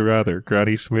 Who would you rather?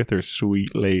 Granny Smith or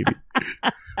Sweet Lady?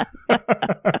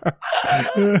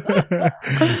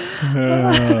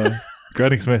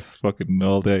 Granny Smith fucking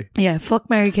all day. Yeah, fuck,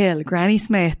 marry, kill. Granny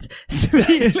Smith.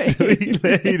 Sweet lady. Sweet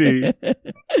lady.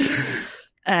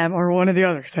 Or one of the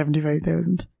other.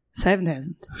 75,000.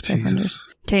 7,000. Jesus.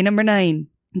 Okay, number 9.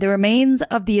 The remains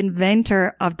of the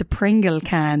inventor of the Pringle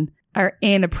can are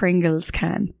in a Pringles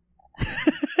can.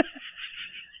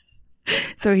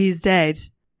 So he's dead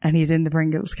and he's in the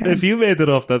Pringles can. If you made it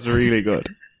up, that's really good.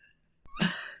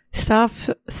 Stop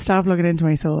looking into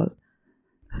my soul.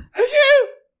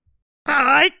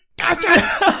 I gotcha.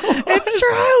 It's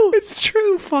true. It's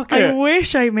true. Fuck it. I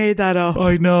wish I made that up.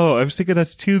 I know. I was thinking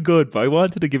that's too good, but I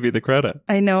wanted to give you the credit.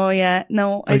 I know, yeah.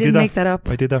 No, I didn't make that up.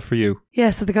 I did that for you. Yeah,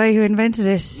 so the guy who invented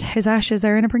it, his ashes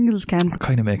are in a Pringles can. It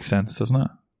kind of makes sense, doesn't it?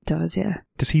 Does, yeah.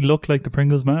 Does he look like the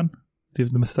Pringles man? Do you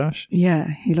have the moustache? Yeah,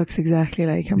 he looks exactly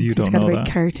like him. You don't He's got know a big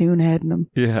that. cartoon head in him.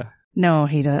 Yeah. No,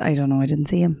 he does. I don't know. I didn't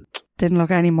see him. Didn't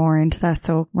look any more into that,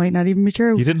 so it might not even be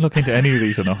true. You didn't look into any of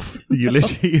these enough. You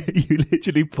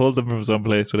literally pulled them from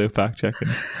someplace without fact checking.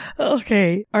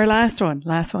 Okay, our last one.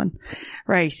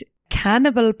 Right.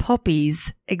 Cannibal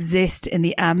puppies exist in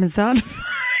the Amazon.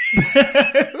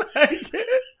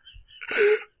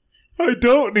 I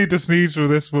don't need to sneeze for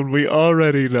this one. We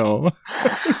already know.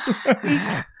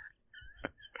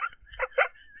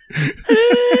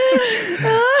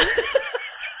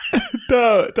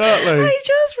 I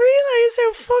just realised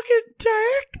how fucking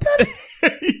dark that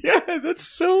is. Yeah, that's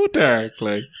so dark,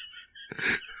 like.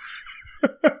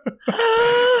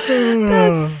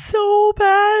 That's so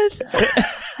bad.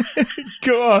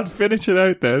 Go on, finish it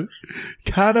out then.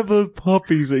 Cannibal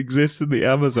puppies exist in the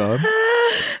Amazon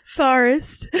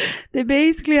forest. They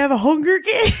basically have a Hunger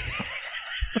Game.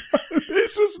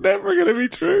 This was never going to be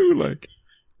true, like.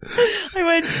 I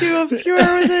went too obscure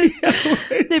with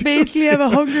this. They basically have a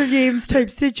Hunger Games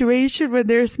type situation when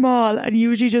they're small, and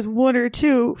usually just one or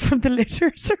two from the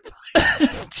litter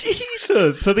survive.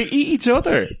 Jesus, so they eat each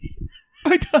other.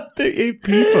 I thought they ate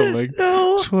people. Like,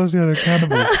 no. which was the other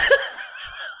cannibals?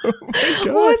 Oh my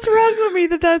God. What's wrong with me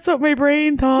that's what my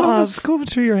brain thought of? What's going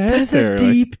through your head That's there? a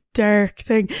deep, dark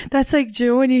thing. That's like,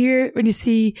 Joe, when you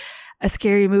see a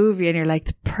scary movie and you're like,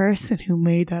 the person who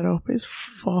made that up is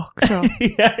fucked up.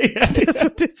 Yeah. That's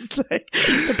what this is like.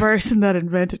 The person that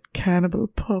invented cannibal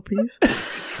puppies.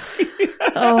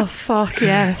 Oh, fuck,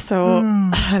 yeah. So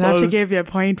I'll have to give you a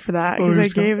point for that because I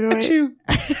gave it away.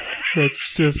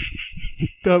 That's just,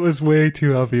 that was way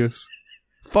too obvious.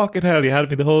 Fucking hell, you had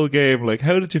me the whole game. Like,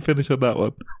 how did you finish on that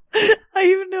one? I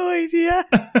have no idea.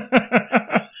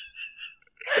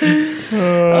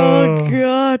 Oh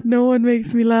God, no one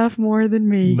makes me laugh more than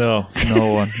me. No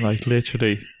one. Like,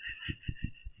 literally.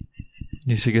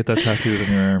 You should get that tattooed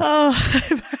on your arm. Oh,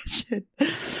 imagine.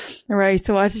 All right,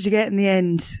 so what did you get in the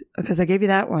end? Because I gave you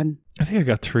that one. I think I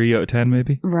got 3 out of 10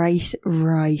 maybe. Right.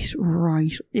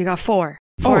 You got 4.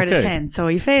 4 out of 10, so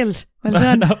you failed. Well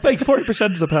done. Like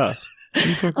 40% is a pass.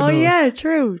 Oh yeah,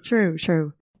 true.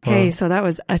 Okay, so that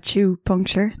was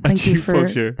Acupuncture.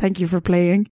 Thank you for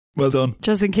playing. Well done.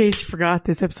 Just in case you forgot,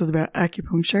 this episode's about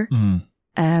acupuncture.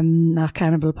 Not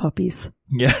cannibal puppies.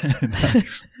 Yeah,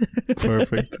 nice.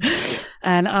 Perfect.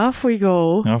 And off we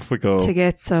go to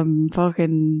get some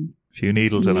fucking A few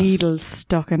needles in us. Needles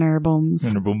stuck in our bums.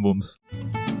 In our bum-bums.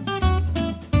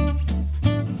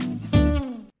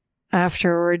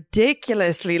 After a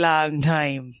ridiculously long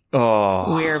time,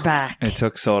 we're back. It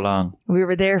took so long. We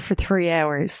were there for 3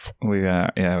 hours. We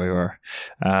were.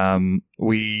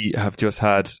 We have just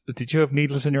had... Did you have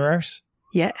needles in your arse?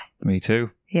 Yeah. Me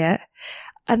too. Yeah.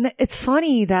 And it's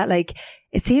funny that, like,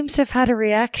 it seems to have had a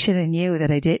reaction in you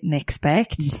that I didn't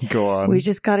expect. Go on. We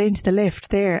just got into the lift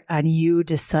there and you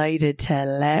decided to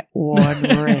let one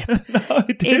rip. No, I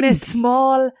didn't. In a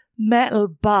small metal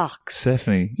box.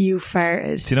 Stephanie. You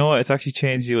farted. Do you know what? It's actually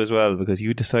changed you as well, because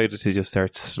you decided to just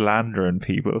start slandering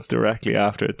people directly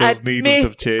after it. Those needles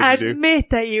have changed you. Admit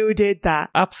that you did that.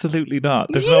 Absolutely not.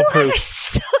 There's you no proof. You are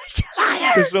such a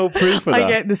liar. There's no proof of that. I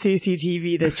get the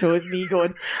CCTV that shows me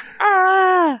going,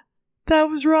 that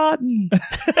was rotten.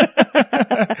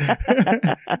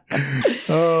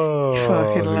 Oh,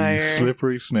 fucking liar. You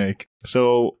slippery snake.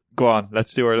 So, go on.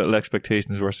 Let's do our little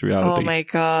expectations versus reality. Oh my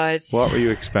God. What were you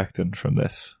expecting from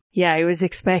this? Yeah, I was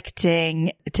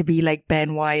expecting to be like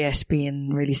Ben Wyatt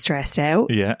being really stressed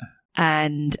out. Yeah.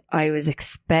 And I was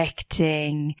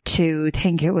expecting to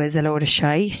think it was a load of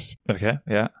shite. Okay,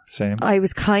 yeah, same. I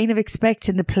was kind of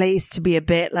expecting the place to be a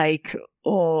bit like,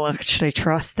 oh, should I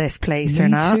trust this place or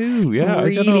not? Me too, yeah.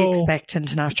 Really I don't know. expecting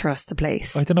to not trust the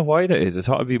place. I don't know why that is. I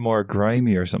thought it'd be more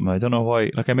grimy or something. I don't know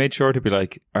why. Like, I made sure to be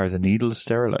like, are the needles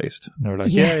sterilised? And they were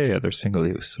like, yeah, they're single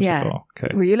use. I was like, oh,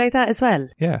 okay. Were you like that as well?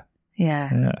 Yeah.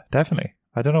 Yeah. Yeah, definitely.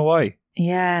 I don't know why.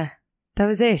 Yeah. That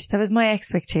was it. That was my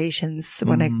expectations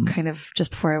when I kind of,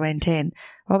 just before I went in.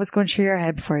 What was going through your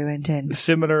head before you went in?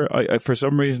 Similar. I for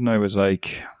some reason, I was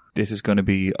like, this is going to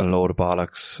be a load of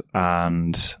bollocks.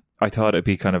 And I thought it'd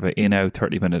be kind of an in-out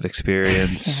 30-minute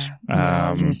experience.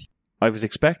 I was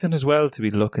expecting as well to be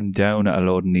looking down at a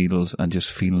load of needles and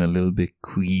just feeling a little bit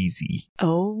queasy.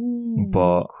 Oh,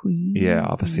 but queasy. Yeah,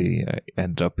 obviously I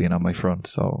ended up being on my front,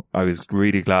 so I was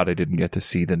really glad I didn't get to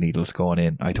see the needles going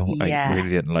in. I really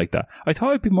didn't like that. I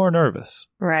thought I'd be more nervous.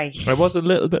 Right. I was a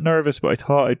little bit nervous, but I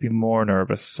thought I'd be more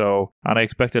nervous. So, and I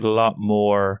expected a lot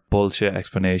more bullshit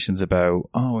explanations about,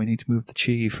 oh, we need to move the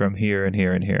chi from here and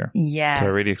here and here. Yeah. So I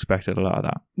really expected a lot of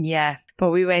that. Yeah, but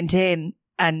we went in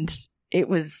and it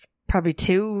was probably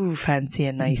too fancy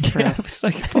and nice for us. It was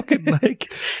like fucking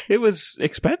like, it was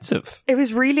expensive. It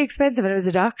was really expensive and it was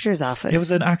a doctor's office. It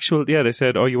was an actual, they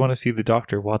said, oh, you want to see the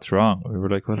doctor? What's wrong? We were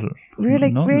like, well,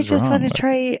 we just want to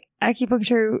try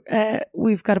acupuncture.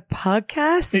 We've got a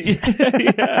podcast.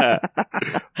 Yeah.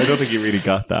 I don't think you really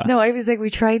got that. No, I was like, we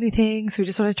try new things. We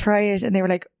just want to try it. And they were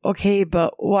like, okay,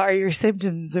 but what are your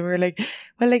symptoms? And we were like,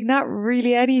 well, like not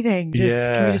really anything. Can we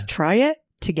just try it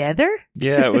together?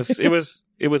 Yeah,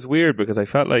 it was weird because I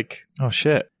felt like, oh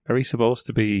shit, are we supposed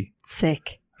to be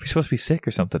sick? Are we supposed to be sick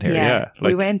or something here? Yeah.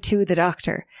 We went to the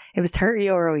doctor. It was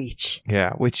 €30 each.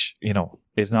 Yeah, which,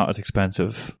 is not as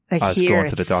expensive like as here going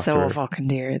to the doctor. It's so fucking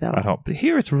dear though. At home. But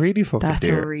here it's really fucking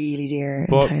dear. That's really dear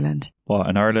in Thailand. Well,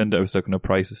 in Ireland, I was looking at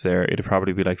prices there. It'd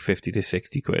probably be like 50 to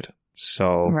 60 quid.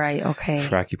 So, right, okay.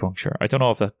 For acupuncture. I don't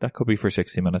know if that could be for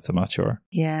 60 minutes. I'm not sure.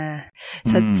 Yeah.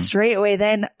 So straight away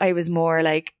then I was more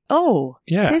like, oh,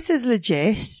 this is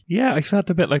legit. Yeah, I felt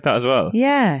a bit like that as well.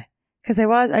 Yeah. Because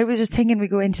I was just thinking we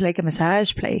go into like a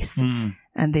massage place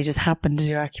and they just happened to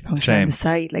do acupuncture on the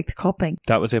side, like the cupping.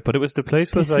 That was it. But the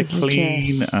place was like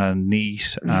clean and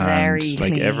neat and very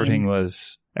like clean. Everything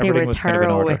was they were was thorough kind of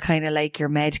in order. with kind of like your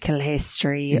medical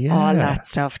history, all that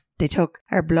stuff. They took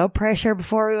our blood pressure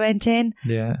before we went in.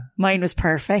 Yeah. Mine was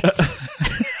perfect.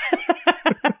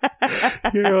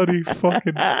 You're only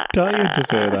fucking dying to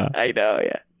say that. I know,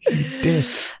 yeah.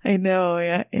 This. I know,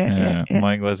 yeah.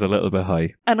 Mine was a little bit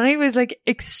high. And I was like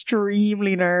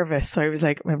extremely nervous. So I was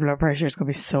like, my blood pressure is going to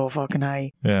be so fucking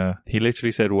high. Yeah. He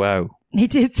literally said, wow. He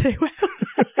did say, wow.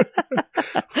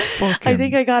 I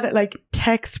think I got it like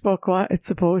textbook what it's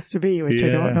supposed to be, which I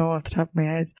don't know off the top of my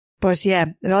head. But yeah,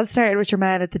 it all started with your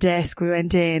man at the desk. We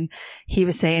went in. He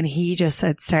was saying he had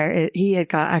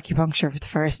got acupuncture for the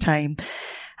first time.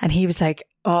 And he was like,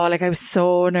 oh, like I was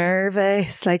so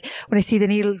nervous. Like when I see the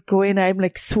needles go in, I'm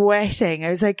like sweating. I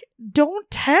was like, don't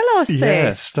tell us this.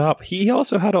 Yeah, stop. He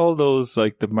also had all those,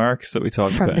 like the marks that we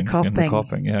talked from about the cupping. In the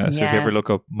cupping. Yeah. So if you ever look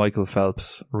up Michael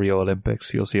Phelps, Rio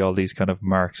Olympics, you'll see all these kind of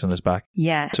marks on his back.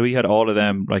 Yeah. So he had all of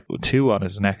them, like 2 on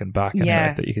his neck and back and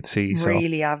neck that you could see. So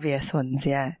really obvious ones,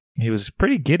 yeah. He was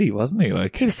pretty giddy, wasn't he?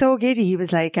 Like he was so giddy. He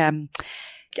was like,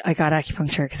 I got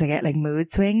acupuncture because I get like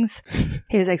mood swings.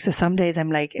 He was like, so some days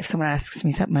I'm like, if someone asks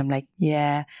me something, I'm like,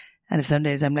 yeah. And if some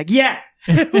days I'm like, yeah.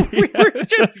 We were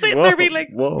just sitting there being like,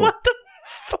 what the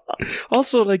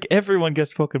Also, like, everyone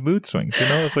gets fucking mood swings, you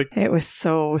know? It's like... It was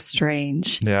so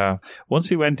strange. Yeah. Once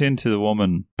we went into the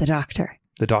woman... The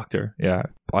doctor, yeah.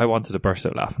 I wanted to burst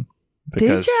out laughing.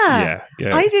 Because, did ya?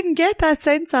 Yeah. I didn't get that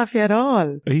sense off you at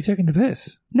all. Are you taking the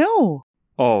piss? No.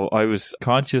 Oh, I was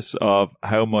conscious of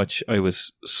how much I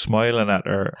was smiling at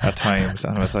her at times,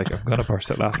 and I was like, I'm going to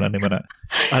burst out laughing any minute.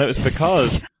 And it was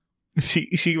because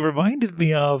she reminded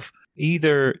me of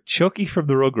either Chucky from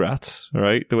the Rugrats,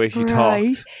 right? The way she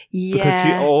talked.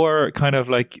 Yeah. Or kind of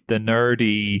like the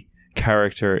nerdy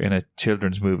character in a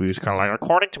children's movie who's kind of like,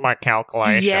 according to my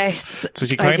calculations. Yes. So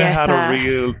she kind of had that. a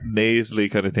real nasally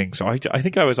kind of thing. So I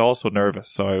think I was also nervous.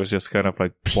 So I was just kind of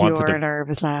like Pure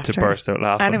nervous laughter. to burst out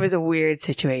laughing. And it was a weird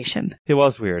situation. It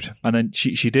was weird. And then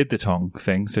she did the tongue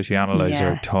thing. So she analysed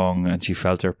her tongue and she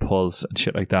felt her pulse and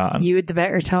shit like that. And you had the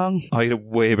better tongue. I had a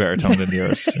way better tongue than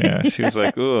yours. Yeah. She was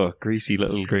like, oh, greasy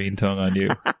little green tongue on you.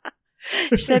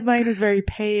 She said mine was very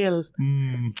pale.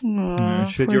 Yeah,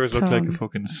 she said yours looked like a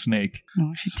fucking snake.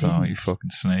 No, she didn't. You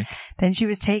fucking snake. Then she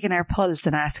was taking our pulse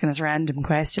and asking us random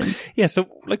questions. Yeah, so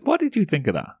like, what did you think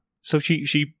of that? So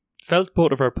she felt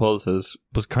both of her pulses,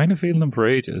 was kind of feeling them for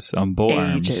ages on both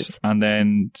arms, and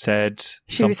then said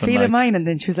she was feeling mine, and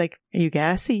then she was like, "Are you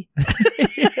gassy?"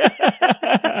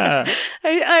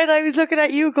 And I was looking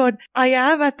at you, going, "I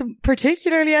am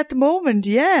particularly at the moment.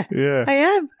 Yeah, I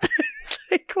am."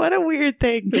 Like, what a weird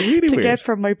thing really to weird. Get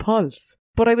from my pulse.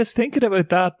 But I was thinking about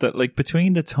that like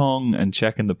between the tongue and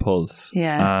checking the pulse,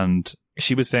 and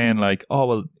she was saying like, oh,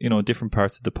 well, you know, different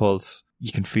parts of the pulse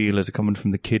you can feel, is it coming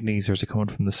from the kidneys or is it coming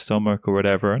from the stomach or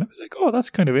whatever? And I was like, oh, that's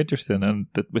kind of interesting. And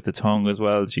with the tongue as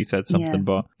well, she said something.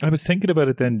 But I was thinking about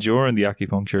it then during the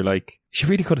acupuncture, like, she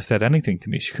really could have said anything to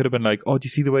me. She could have been like, oh, do you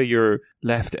see the way your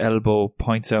left elbow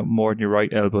points out more than your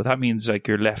right elbow? That means like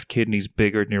your left kidney's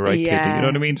bigger than your right kidney. You know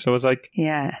what I mean? So I was like,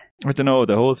 I don't know.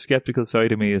 The whole skeptical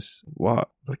side of me is, what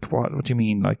do you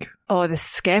mean? Like, oh, the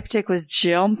skeptic was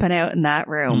jumping out in that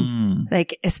room.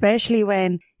 Like, especially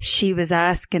when she was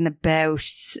asking about,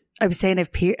 I was saying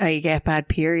I get bad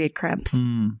period cramps.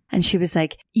 And she was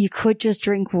like, you could just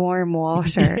drink warm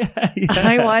water. And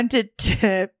I wanted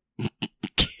to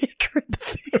kick her in the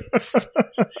face.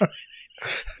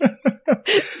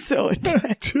 So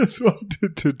intense. Just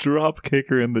wanted to drop kick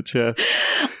her in the chest.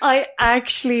 I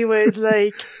actually was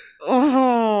like,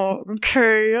 oh,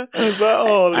 okay. Is that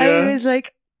all? Yeah. I was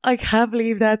like, I can't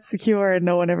believe that's the cure and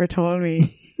no one ever told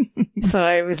me. So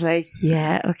I was like,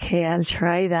 yeah, okay, I'll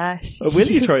try that. Will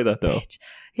you try that though?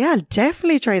 Yeah, I'll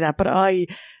definitely try that. But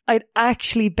I'd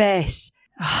actually bet.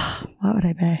 What would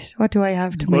I bet? What do I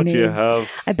have to my name? What do you have?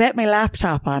 I bet my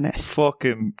laptop on it.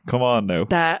 Fucking, come on now.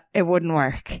 That it wouldn't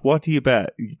work. What do you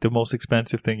bet? The most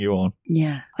expensive thing you own?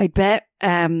 Yeah. I'd bet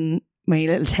my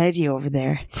little teddy over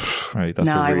there. Right, that's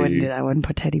I wouldn't do that. I wouldn't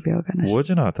put teddy bug on it. Would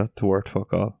you not? That's worth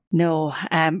fuck all. No.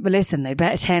 But listen, I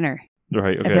bet a tenner.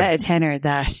 Right, okay. I bet a tenner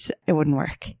that it wouldn't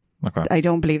work. Okay. I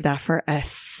don't believe that for a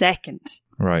second.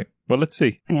 Right. Well, let's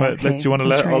see. Yeah, right, okay. Do you want to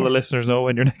let all the listeners know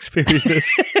when your next period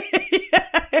is?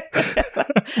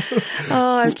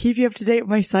 Oh, I'll keep you up to date with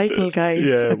my cycle, guys.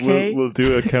 Yeah, okay? we'll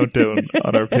do a countdown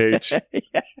on our page.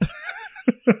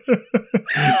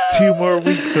 2 more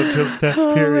weeks until Steph's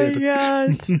period. Oh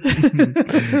my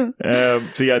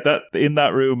God. So yeah, that in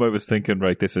that room I was thinking,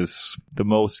 right, this is the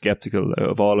most skeptical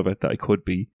of all of it that I could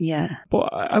be. Yeah.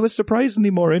 But I was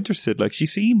surprisingly more interested. Like, she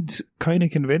seemed kind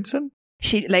of convincing.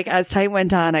 She, like, as time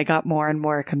went on, I got more and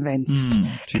more convinced.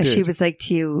 Because she was like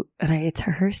to you, and I get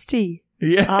thirsty.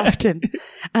 Yeah. Often.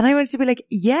 And I wanted to be like,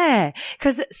 yeah.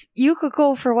 Because you could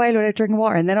go for a while without drinking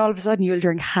water, and then all of a sudden you'll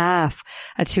drink half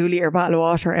a 2-litre bottle of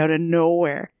water out of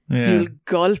nowhere. Yeah. You'll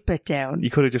gulp it down.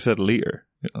 You could have just said a litre.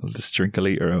 I'll just drink a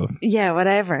litre out. Yeah,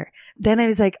 whatever. Then I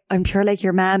was like, I'm pure like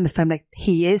your man if I'm like,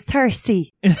 he is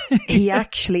thirsty. He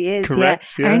actually is.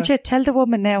 Correct. Yeah. Aren't you? Tell the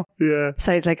woman now. Yeah.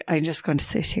 So I was like, I'm just going to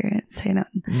sit here and say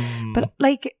nothing. But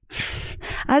like,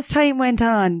 as time went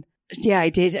on, yeah, I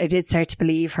did start to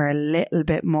believe her a little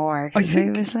bit more. Because I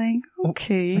was like,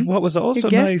 okay. What was also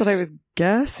nice. I guessed that I was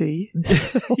gassy.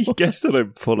 You guessed that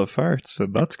I'm full of farts,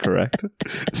 and that's correct.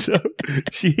 So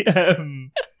she,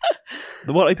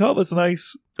 what I thought was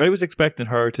nice, I was expecting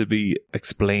her to be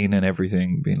explaining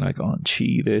everything, being like, oh, and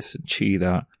chi this and chi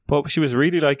that. But she was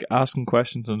really like asking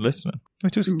questions and listening.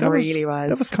 That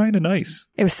was kind of nice.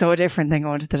 It was so different than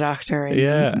going to the doctor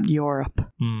in Europe,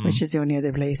 which is the only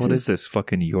other place. What is this?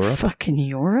 Fucking Europe? Fucking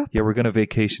Europe? Yeah, we're going to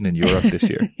vacation in Europe this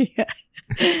year.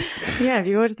 Yeah, if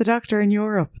you go to the doctor in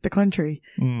Europe, the country,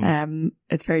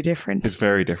 it's very different. It's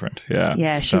very different, yeah.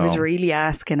 Yeah, she was really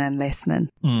asking and listening.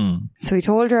 So we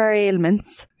told her our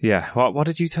ailments. Yeah, what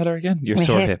did you tell her again? Your My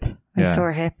sore hip. My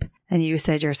sore hip. And you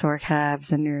said your sore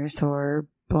calves and your sore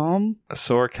bum.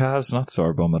 Sore calves, not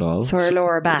sore bum at all. Sore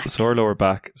lower back. Sore lower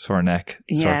back, sore neck,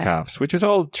 sore calves, which is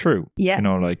all true. Yeah. You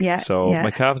know, like, so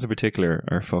my calves in particular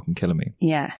are fucking killing me.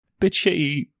 Yeah. Bit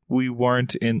shitty. We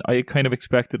weren't in, I kind of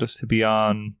expected us to be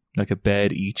on like a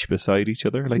bed each beside each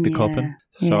other, like the coupling.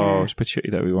 So it's a bit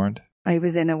shitty that we weren't. I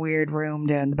was in a weird room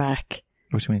down the back.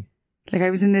 What do you mean? Like I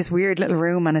was in this weird little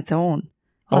room on its own.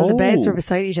 All the beds were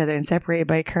beside each other and separated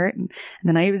by a curtain. And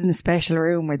then I was in a special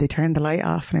room where they turned the light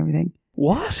off and everything.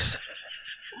 What?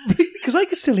 Because I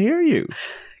could still hear you.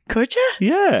 Could you?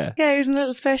 Yeah. Yeah, it was in a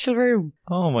little special room.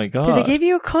 Oh my God. Did they give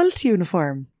you a cult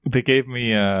uniform? They gave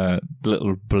me a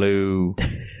little blue,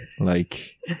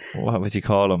 like, what would you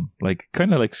call them? Like,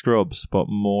 kind of like scrubs, but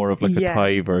more of like a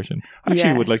Thai version. I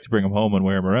actually would like to bring them home and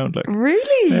wear them around. Like,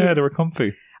 really? Yeah, they were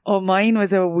comfy. Oh, mine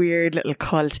was a weird little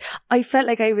cult. I felt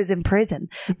like I was in prison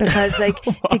because like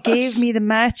they gave me the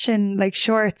matching like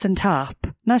shorts and top.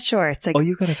 Not shorts, like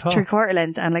you got a top. 3/4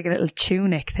 lengths and like a little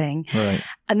tunic thing. Right.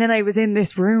 And then I was in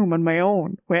this room on my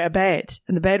own with a bed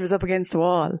and the bed was up against the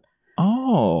wall.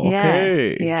 Oh,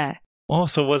 okay. Yeah. Oh,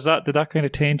 so did that kind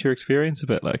of taint your experience a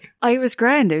bit? Like, I was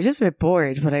grand. I was just a bit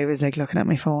bored, but I was like looking at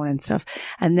my phone and stuff.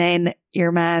 And then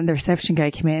your man, the reception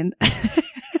guy, came in.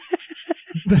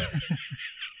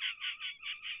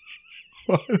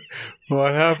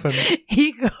 What happened?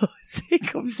 He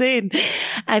comes in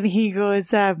and he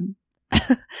goes,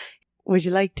 would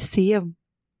you like to see him?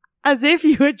 As if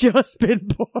you had just been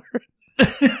born. As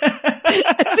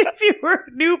if you were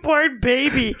a newborn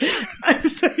baby. I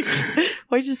was like,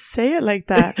 why just say it like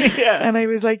that? Yeah. And I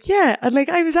was like, yeah. And like,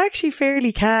 I was actually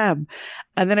fairly calm.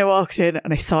 And then I walked in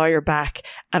and I saw your back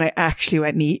and I actually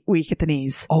went weak at the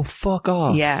knees. Oh, fuck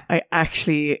off. Yeah. I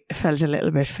actually felt a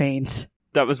little bit faint.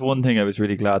 That was one thing I was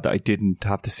really glad that I didn't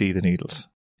have to see the needles.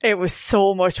 It was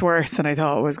so much worse than I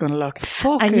thought it was going to look.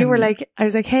 Fucking. And you were like, I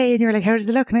was like, hey, and you were like, how does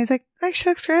it look? And I was like,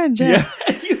 actually looks grand, yeah.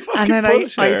 You fucking and then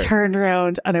bullshit. I turned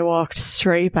around and I walked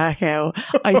straight back out.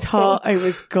 I thought I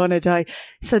was going to die.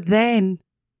 So then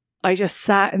I just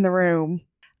sat in the room,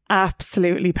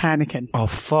 absolutely panicking. Oh,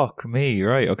 fuck me.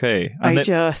 Right. Okay. And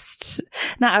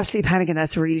not absolutely panicking.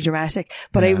 That's really dramatic,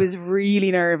 but I was really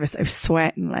nervous. I was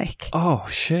sweating like. Oh,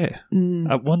 shit.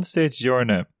 At one stage during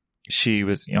it, she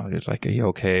was, it was like, are you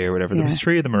okay or whatever. There was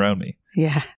 3 of them around me.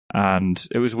 Yeah. And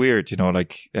it was weird,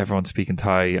 like everyone's speaking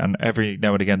Thai and every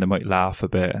now and again they might laugh a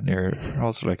bit and you're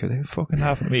also like, are they fucking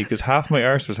laughing at me? Because half my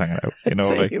arse was hanging out,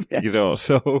 Same,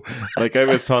 so like I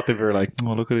always thought they were like,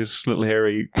 oh, look at his little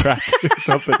hairy crack or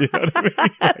something, you know what I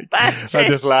mean? Like,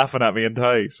 I'm just laughing at me in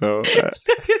Thai, so. Look at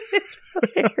his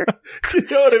hair. You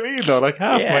know what I mean though? Like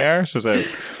half my arse was out.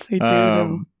 I do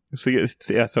know. So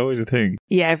it's always a thing.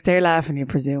 Yeah, if they're laughing, you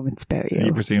presume it's about you.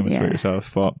 You presume it's about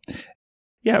yourself, but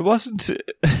yeah, it wasn't.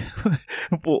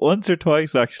 But once or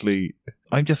twice, actually,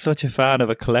 I'm just such a fan of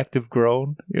a collective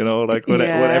groan. Like when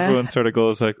everyone sort of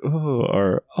goes like "oh"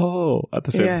 or "oh" at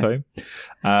the same time.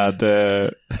 And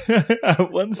at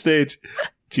one stage,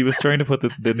 she was trying to put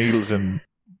the needles in,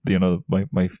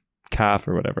 my calf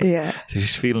or whatever. Yeah. So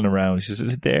she's feeling around. She says,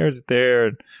 is it there? Is it there?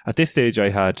 And at this stage, I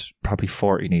had probably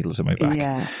 40 needles in my back.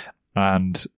 Yeah.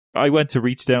 And I went to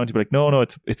reach down to be like, no,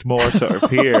 it's more sort of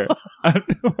here. And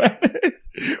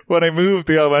when I moved,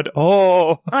 they all went,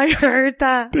 oh. I heard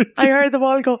that. I heard them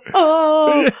all go,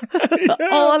 oh.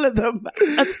 All of them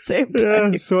at the same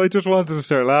time. Yeah, so I just wanted to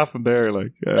start laughing there.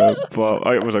 But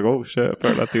I was like, oh shit, I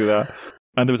better not do that.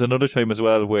 And there was another time as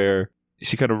well where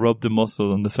she kind of rubbed the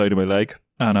muscle on the side of my leg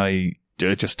and I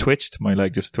just twitched. My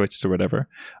leg just twitched or whatever.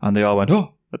 And they all went,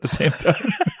 oh, at the same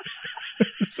time.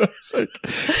 So it's like,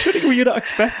 surely were you not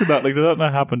expecting that? Like, does that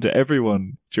not happen to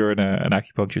everyone during an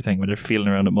acupuncture thing when they're feeling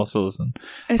around the muscles and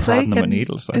prodding them with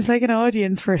needles? It's like an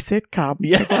audience for a sitcom.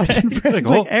 Yeah.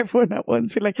 Like everyone at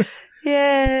once be like,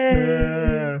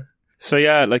 yeah. So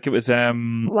yeah, like it was...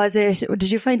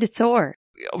 did you find it sore?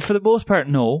 For the most part,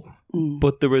 no.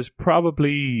 But there was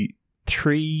probably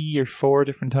 3 or 4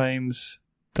 different times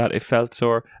that it felt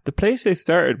sore. The place they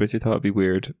started, which I thought would be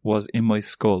weird, was in my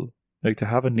skull. Like to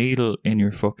have a needle in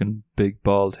your fucking big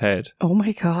bald head. Oh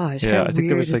my God. Yeah, I think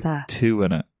there was like that? 2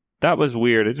 in it. That was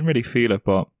weird. I didn't really feel it,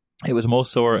 but it was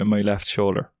most sore in my left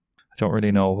shoulder. I don't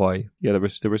really know why. Yeah,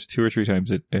 there was 2 or 3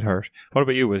 times it hurt. What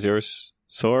about you? Was yours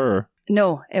sore? Or?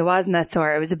 No, it wasn't that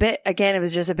sore. It was it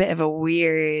was just a bit of a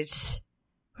weird...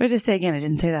 What did I say again? I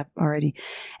didn't say that already.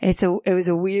 It was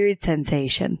a weird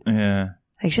sensation. Yeah.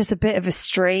 Like just a bit of a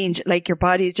strange, like your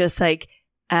body's just like,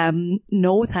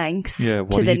 no thanks to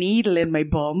the needle in my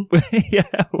bum. Yeah,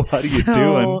 what are you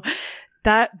doing?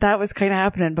 That was kind of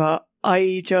happening, but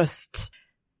I just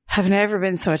have never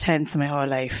been so tense in my whole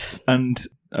life. And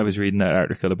I was reading that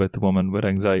article about the woman with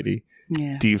anxiety.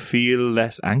 Yeah. Do you feel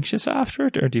less anxious after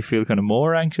it, or do you feel kind of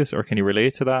more anxious, or can you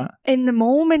relate to that? In the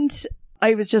moment,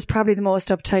 I was just probably the most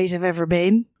uptight I've ever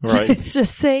been. Right. Let's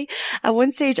just say. At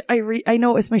one stage, I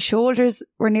noticed my shoulders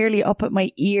were nearly up at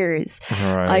my ears.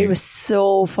 Right. I was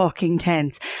so fucking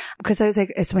tense because I was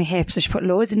like, it's my hip. So she put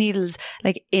loads of needles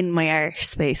like in my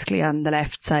arse, basically on the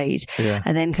left side,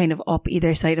 and then kind of up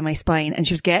either side of my spine. And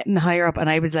she was getting higher up, and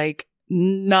I was like,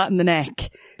 not in the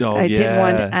neck. I didn't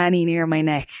want any near my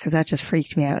neck because that just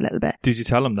freaked me out a little bit. Did you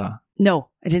tell them that? No,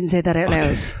 I didn't say that out loud.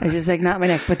 I was just like, not my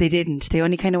neck, but they didn't. They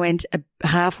only kind of went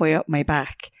halfway up my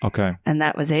back. Okay. And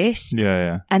that was it.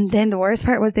 Yeah. And then the worst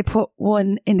part was they put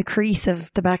one in the crease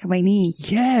of the back of my knee.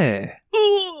 Yeah.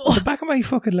 Ooh. The back of my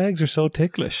fucking legs are so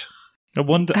ticklish. At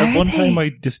one time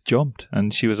I just jumped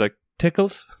and she was like,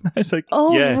 tickles? I was like,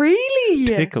 oh, yeah, really?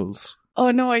 Tickles. Oh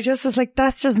no, I just was like,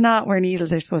 that's just not where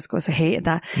needles are supposed to go. So I hated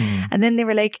that. And then they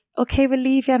were like, okay, we'll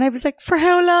leave you. And I was like, for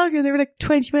how long? And they were like,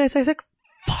 20 minutes. I was like,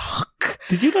 fuck.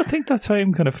 Did you not think that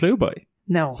time kind of flew by?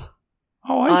 No.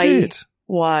 Oh, I did.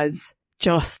 Was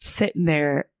just sitting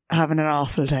there having an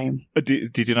awful time.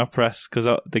 Did you not press? Because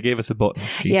they gave us a button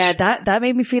each. Yeah, that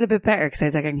made me feel a bit better because I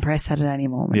was like, I can press that at any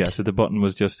moment. Yeah, so the button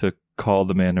was just to call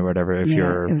them in or whatever if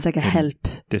you're... It was like a help.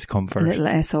 Discomfort. A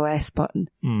little SOS button.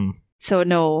 So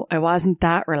no, I wasn't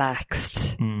that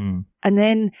relaxed. And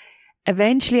then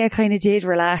eventually I kind of did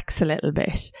relax a little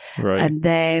bit. Right. And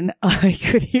then I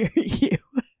could hear you.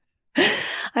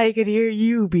 I could hear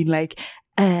you being like,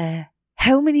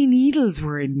 how many needles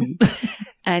were in me?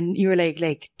 And you were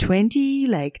like 20,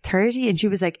 like 30. And she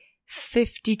was like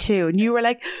 52. And you were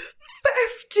like,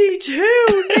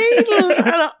 52 needles.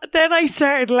 And then I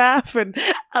started laughing.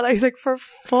 And I was like, for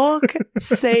fuck's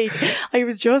sake. I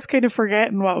was just kind of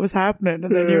forgetting what was happening.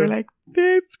 And then you were like,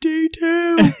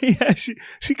 52. Yeah,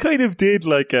 she kind of did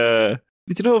like a...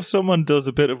 Did you know if someone does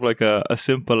a bit of like a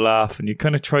simple laugh and you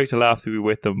kind of try to laugh to be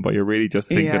with them, but you're really just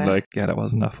thinking like, yeah, that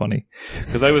wasn't that funny.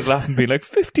 Because I was laughing being like,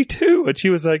 52. And she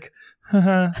was like,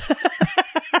 haha.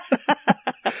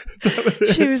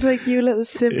 She was like, you little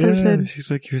simpleton. Yeah, she's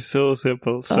like, you're so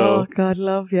simple. So, oh, God,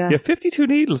 love you. Yeah, 52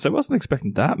 needles. I wasn't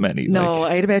expecting that many. No,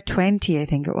 I had about 20, I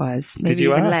think it was. Maybe did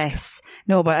you even ask? less.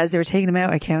 No, but as they were taking them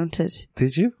out, I counted.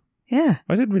 Did you? Yeah.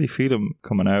 I didn't really feel them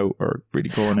coming out or really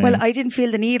going in. Well, I didn't feel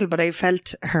the needle, but I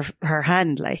felt her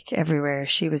hand like everywhere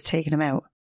she was taking them out.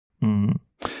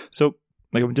 So,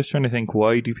 like, I'm just trying to think,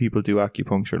 why do people do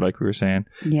acupuncture, like we were saying?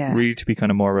 Yeah. Really to be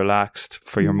kind of more relaxed,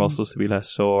 for your muscles to be less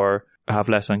sore, have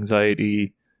less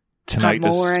anxiety, tinnitus.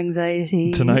 Have more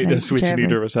anxiety. Tinnitus, which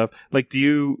neither of us have. Like,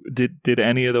 did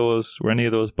any of those, were any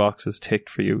of those boxes ticked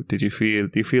for you? Do you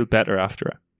feel better after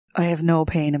it? I have no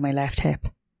pain in my left hip.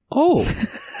 Oh,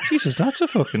 Jesus, that's a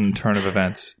fucking turn of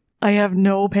events. I have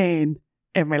no pain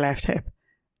in my left hip.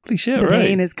 Holy shit, the right.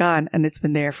 pain is gone and it's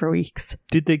been there for weeks.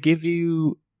 Did they give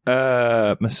you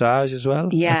massage as well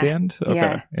at the end?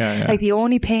 Okay. Yeah. Like the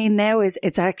only pain now is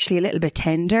it's actually a little bit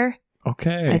tender.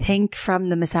 Okay. I think from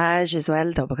the massage as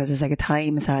well though, because it's like a Thai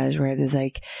massage where there's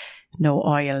like no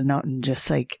oil, nothing, just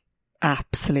like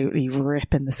absolutely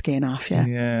ripping the skin off you.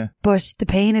 Yeah. But the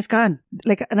pain is gone.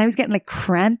 Like, and I was getting like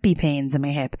crampy pains in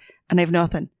my hip and I have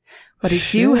nothing. What I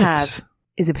do have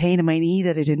is a pain in my knee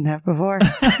that I didn't have before.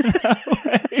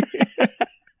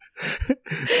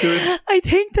 I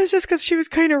think that's just because she was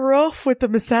kind of rough with the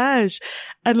massage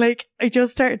and like I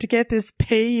just started to get this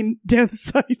pain down the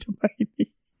side of my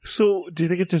knee. So do you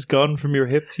think it's just gone from your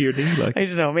hip to your knee? Like, I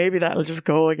don't know, maybe that'll just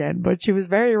go again, but she was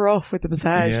very rough with the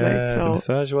massage. Yeah, the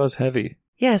massage was heavy.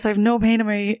 Yes, I have no pain in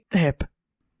my hip.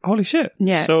 Holy shit.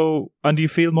 Yeah. So, and do you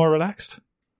feel more relaxed?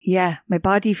 Yeah, my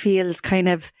body feels kind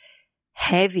of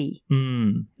heavy.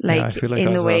 Like, I feel like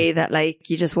in the way well. that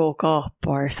like you just woke up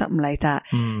or something like that.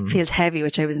 Feels heavy,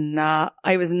 which I was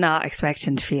not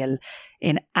expecting to feel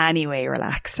in any way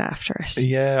relaxed after it.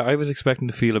 Yeah, I was expecting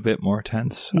to feel a bit more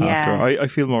tense after. I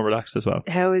feel more relaxed as well.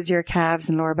 How is your calves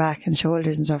and lower back and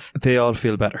shoulders and stuff? They all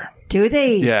feel better. Do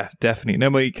they? Yeah, definitely. Now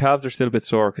my calves are still a bit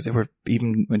sore because they were,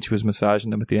 even when she was massaging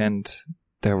them at the end,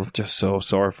 they were just so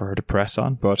sore for her to press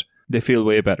on, but they feel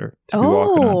way better to be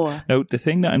walking on. Now, the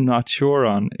thing that I'm not sure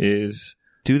on is,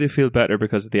 do they feel better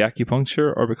because of the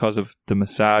acupuncture or because of the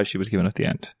massage she was given at the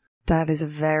end? That is a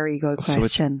very good question.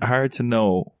 So it's hard to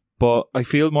know, but I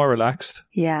feel more relaxed.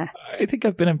 Yeah. I think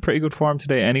I've been in pretty good form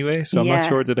today anyway, so I'm not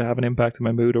sure did it have an impact on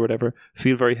my mood or whatever.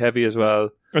 Feel very heavy as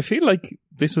well. I feel like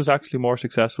this was actually more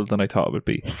successful than I thought it would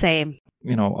be. Same.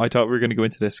 You know, I thought we were going to go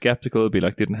into this skeptical, be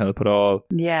like, didn't help at all.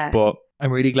 Yeah. But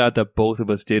I'm really glad that both of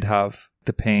us did have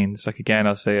the pains. Like, again,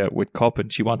 I'll say it with cupping.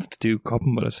 She wanted to do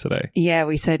cupping with us today. Yeah,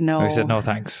 we said no. I said no,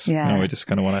 thanks. Yeah. No, we just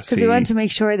kind of want to see. Because we want to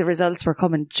make sure the results were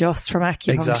coming just from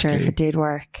acupuncture if it did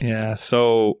work. Yeah,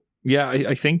 so yeah,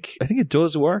 I think it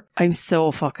does work. I'm so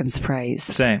fucking surprised.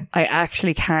 Same. I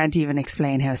actually can't even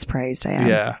explain how surprised I am.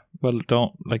 Yeah. Well,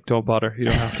 don't bother. You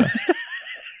don't have to.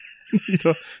 You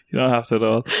don't have to at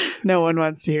all. No one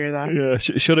wants to hear that. Yeah.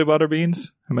 Should I bother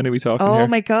beans? How many are we talking here? Oh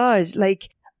my God. Like,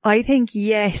 I think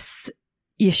yes,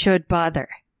 you should bother.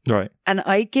 Right. And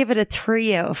I give it a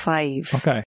 3 out of 5.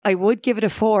 Okay. I would give it a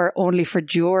 4 only for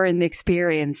during the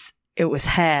experience. It was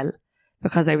hell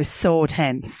because I was so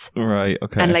tense. Right.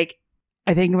 Okay. And like,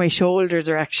 I think my shoulders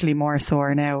are actually more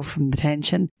sore now from the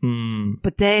tension.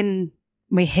 But then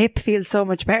my hip feels so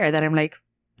much better that I'm like,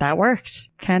 that worked.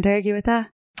 Can't argue with that.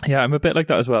 Yeah, I'm a bit like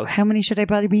that as well. How many should I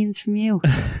bother beans from you?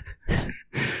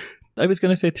 I was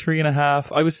going to say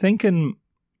 3.5. I was thinking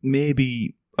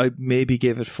I'd maybe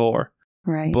give it 4.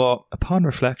 Right. But upon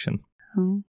reflection,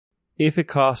 if it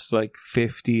costs like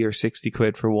 50 or 60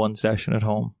 quid for one session at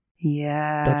home,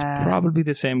 that's probably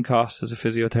the same cost as a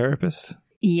physiotherapist.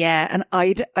 Yeah, and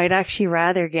I'd actually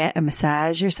rather get a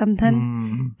massage or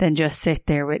something than just sit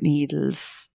there with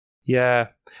needles. Yeah.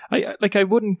 I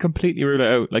wouldn't completely rule it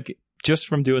out. Like, just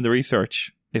from doing the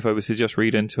research, if I was to just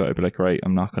read into it, I'd be like, right,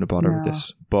 I'm not going to bother with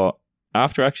this. But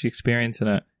after actually experiencing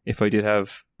it, if I did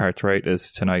have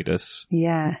arthritis, tinnitus,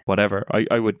 whatever,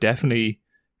 I would definitely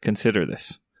consider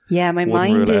this. Yeah, my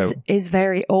mind is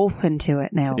very open to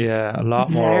it now. Yeah, a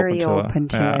lot more very open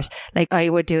to it. Like, I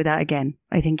would do that again.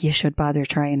 I think you should bother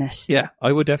trying it. Yeah,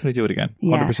 I would definitely do it again.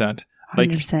 100%.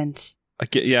 100%.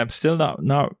 I'm still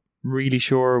not really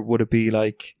sure would it be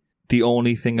like the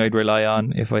only thing I'd rely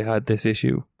on if I had this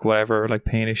issue, whatever, like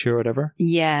pain issue or whatever.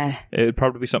 Yeah. It would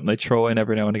probably be something I'd throw in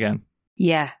every now and again.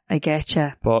 Yeah, I get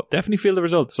you. But definitely feel the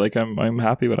results. Like, I'm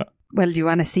happy with it. Well, do you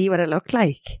want to see what it looked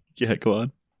like? Yeah, go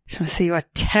on. I want to see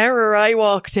what terror I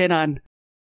walked in on.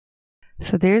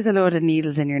 So there's a load of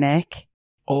needles in your neck.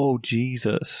 Oh,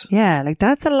 Jesus. Yeah, like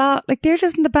that's a lot. Like, they're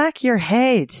just in the back of your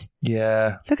head.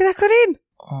 Yeah. Look at that cut in.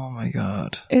 Oh my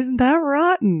God. Isn't that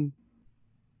rotten?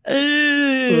 As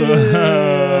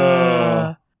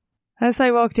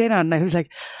I walked in on, I was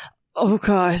like, oh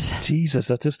God. Jesus,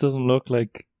 that just doesn't look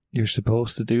like you're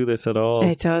supposed to do this at all.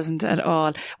 It doesn't at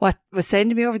all. What was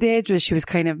sending me over the edge was she was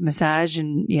kind of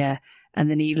massaging, and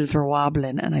the needles were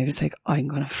wobbling, and I was like, I'm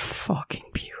going to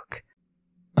fucking puke.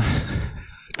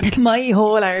 My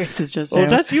whole arse is just out.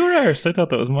 That's your arse. I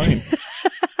thought that was mine.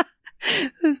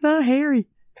 It's not hairy.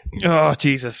 Oh,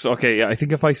 Jesus. Okay, yeah, I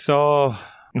think if I saw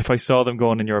them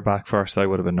going in your back first, I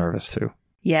would have been nervous too.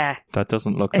 Yeah. That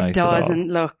doesn't look nice at all.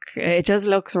 It just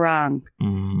looks wrong.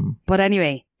 But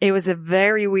anyway, it was a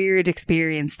very weird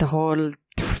experience the whole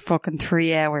fucking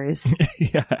 3 hours.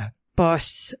 Yeah.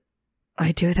 But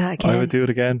I'd do that again. I would do it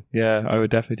again. Yeah, I would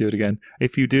definitely do it again.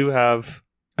 If you do have,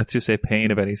 let's just say,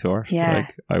 pain of any sort,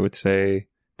 like, I would say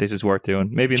this is worth doing.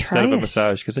 Maybe instead of a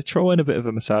massage, because I throw in a bit of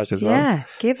a massage as well. Yeah,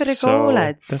 give it a go,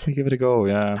 lads. Definitely give it a go,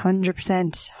 yeah.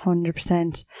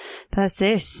 100%.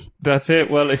 That's it.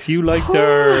 Well, if you liked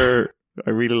I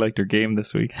really liked our game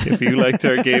this week. If you liked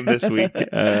our game this week,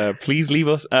 please leave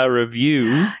us a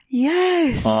review.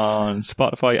 Yes. On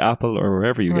Spotify, Apple, or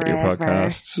wherever you get your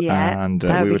podcasts. Yeah, and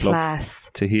we would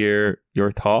love to hear your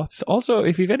thoughts. Also,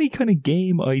 if you have any kind of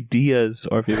game ideas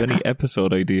or if you have any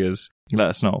episode ideas, let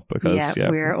us know, because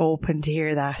we're open to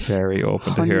hear that. Very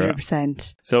open to hear it.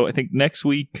 100%. So I think next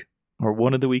week, or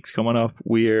one of the weeks coming up,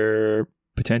 we're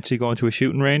potentially going to a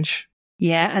shooting range.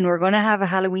 Yeah, and we're going to have a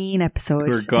Halloween episode.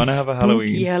 We're going to have a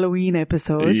Halloween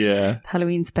episode. Yeah.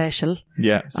 Halloween special.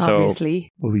 Yeah. Obviously. So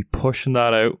we'll be pushing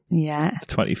that out. Yeah. The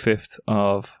 25th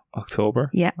of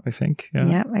October. Yeah. I think.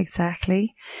 Yeah,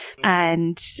 exactly.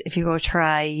 And if you go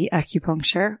try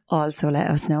acupuncture, also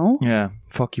let us know. Yeah.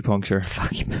 Fuck you puncture.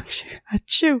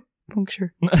 Achoo.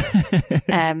 Puncture.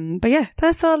 But yeah,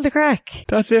 that's all the crack.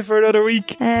 That's it for another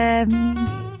week. Bye,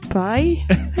 I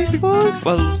suppose.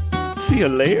 Well, see you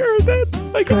later then,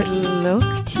 I guess. Good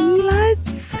luck to you,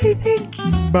 lads, I think.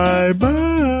 Bye-bye.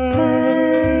 Bye.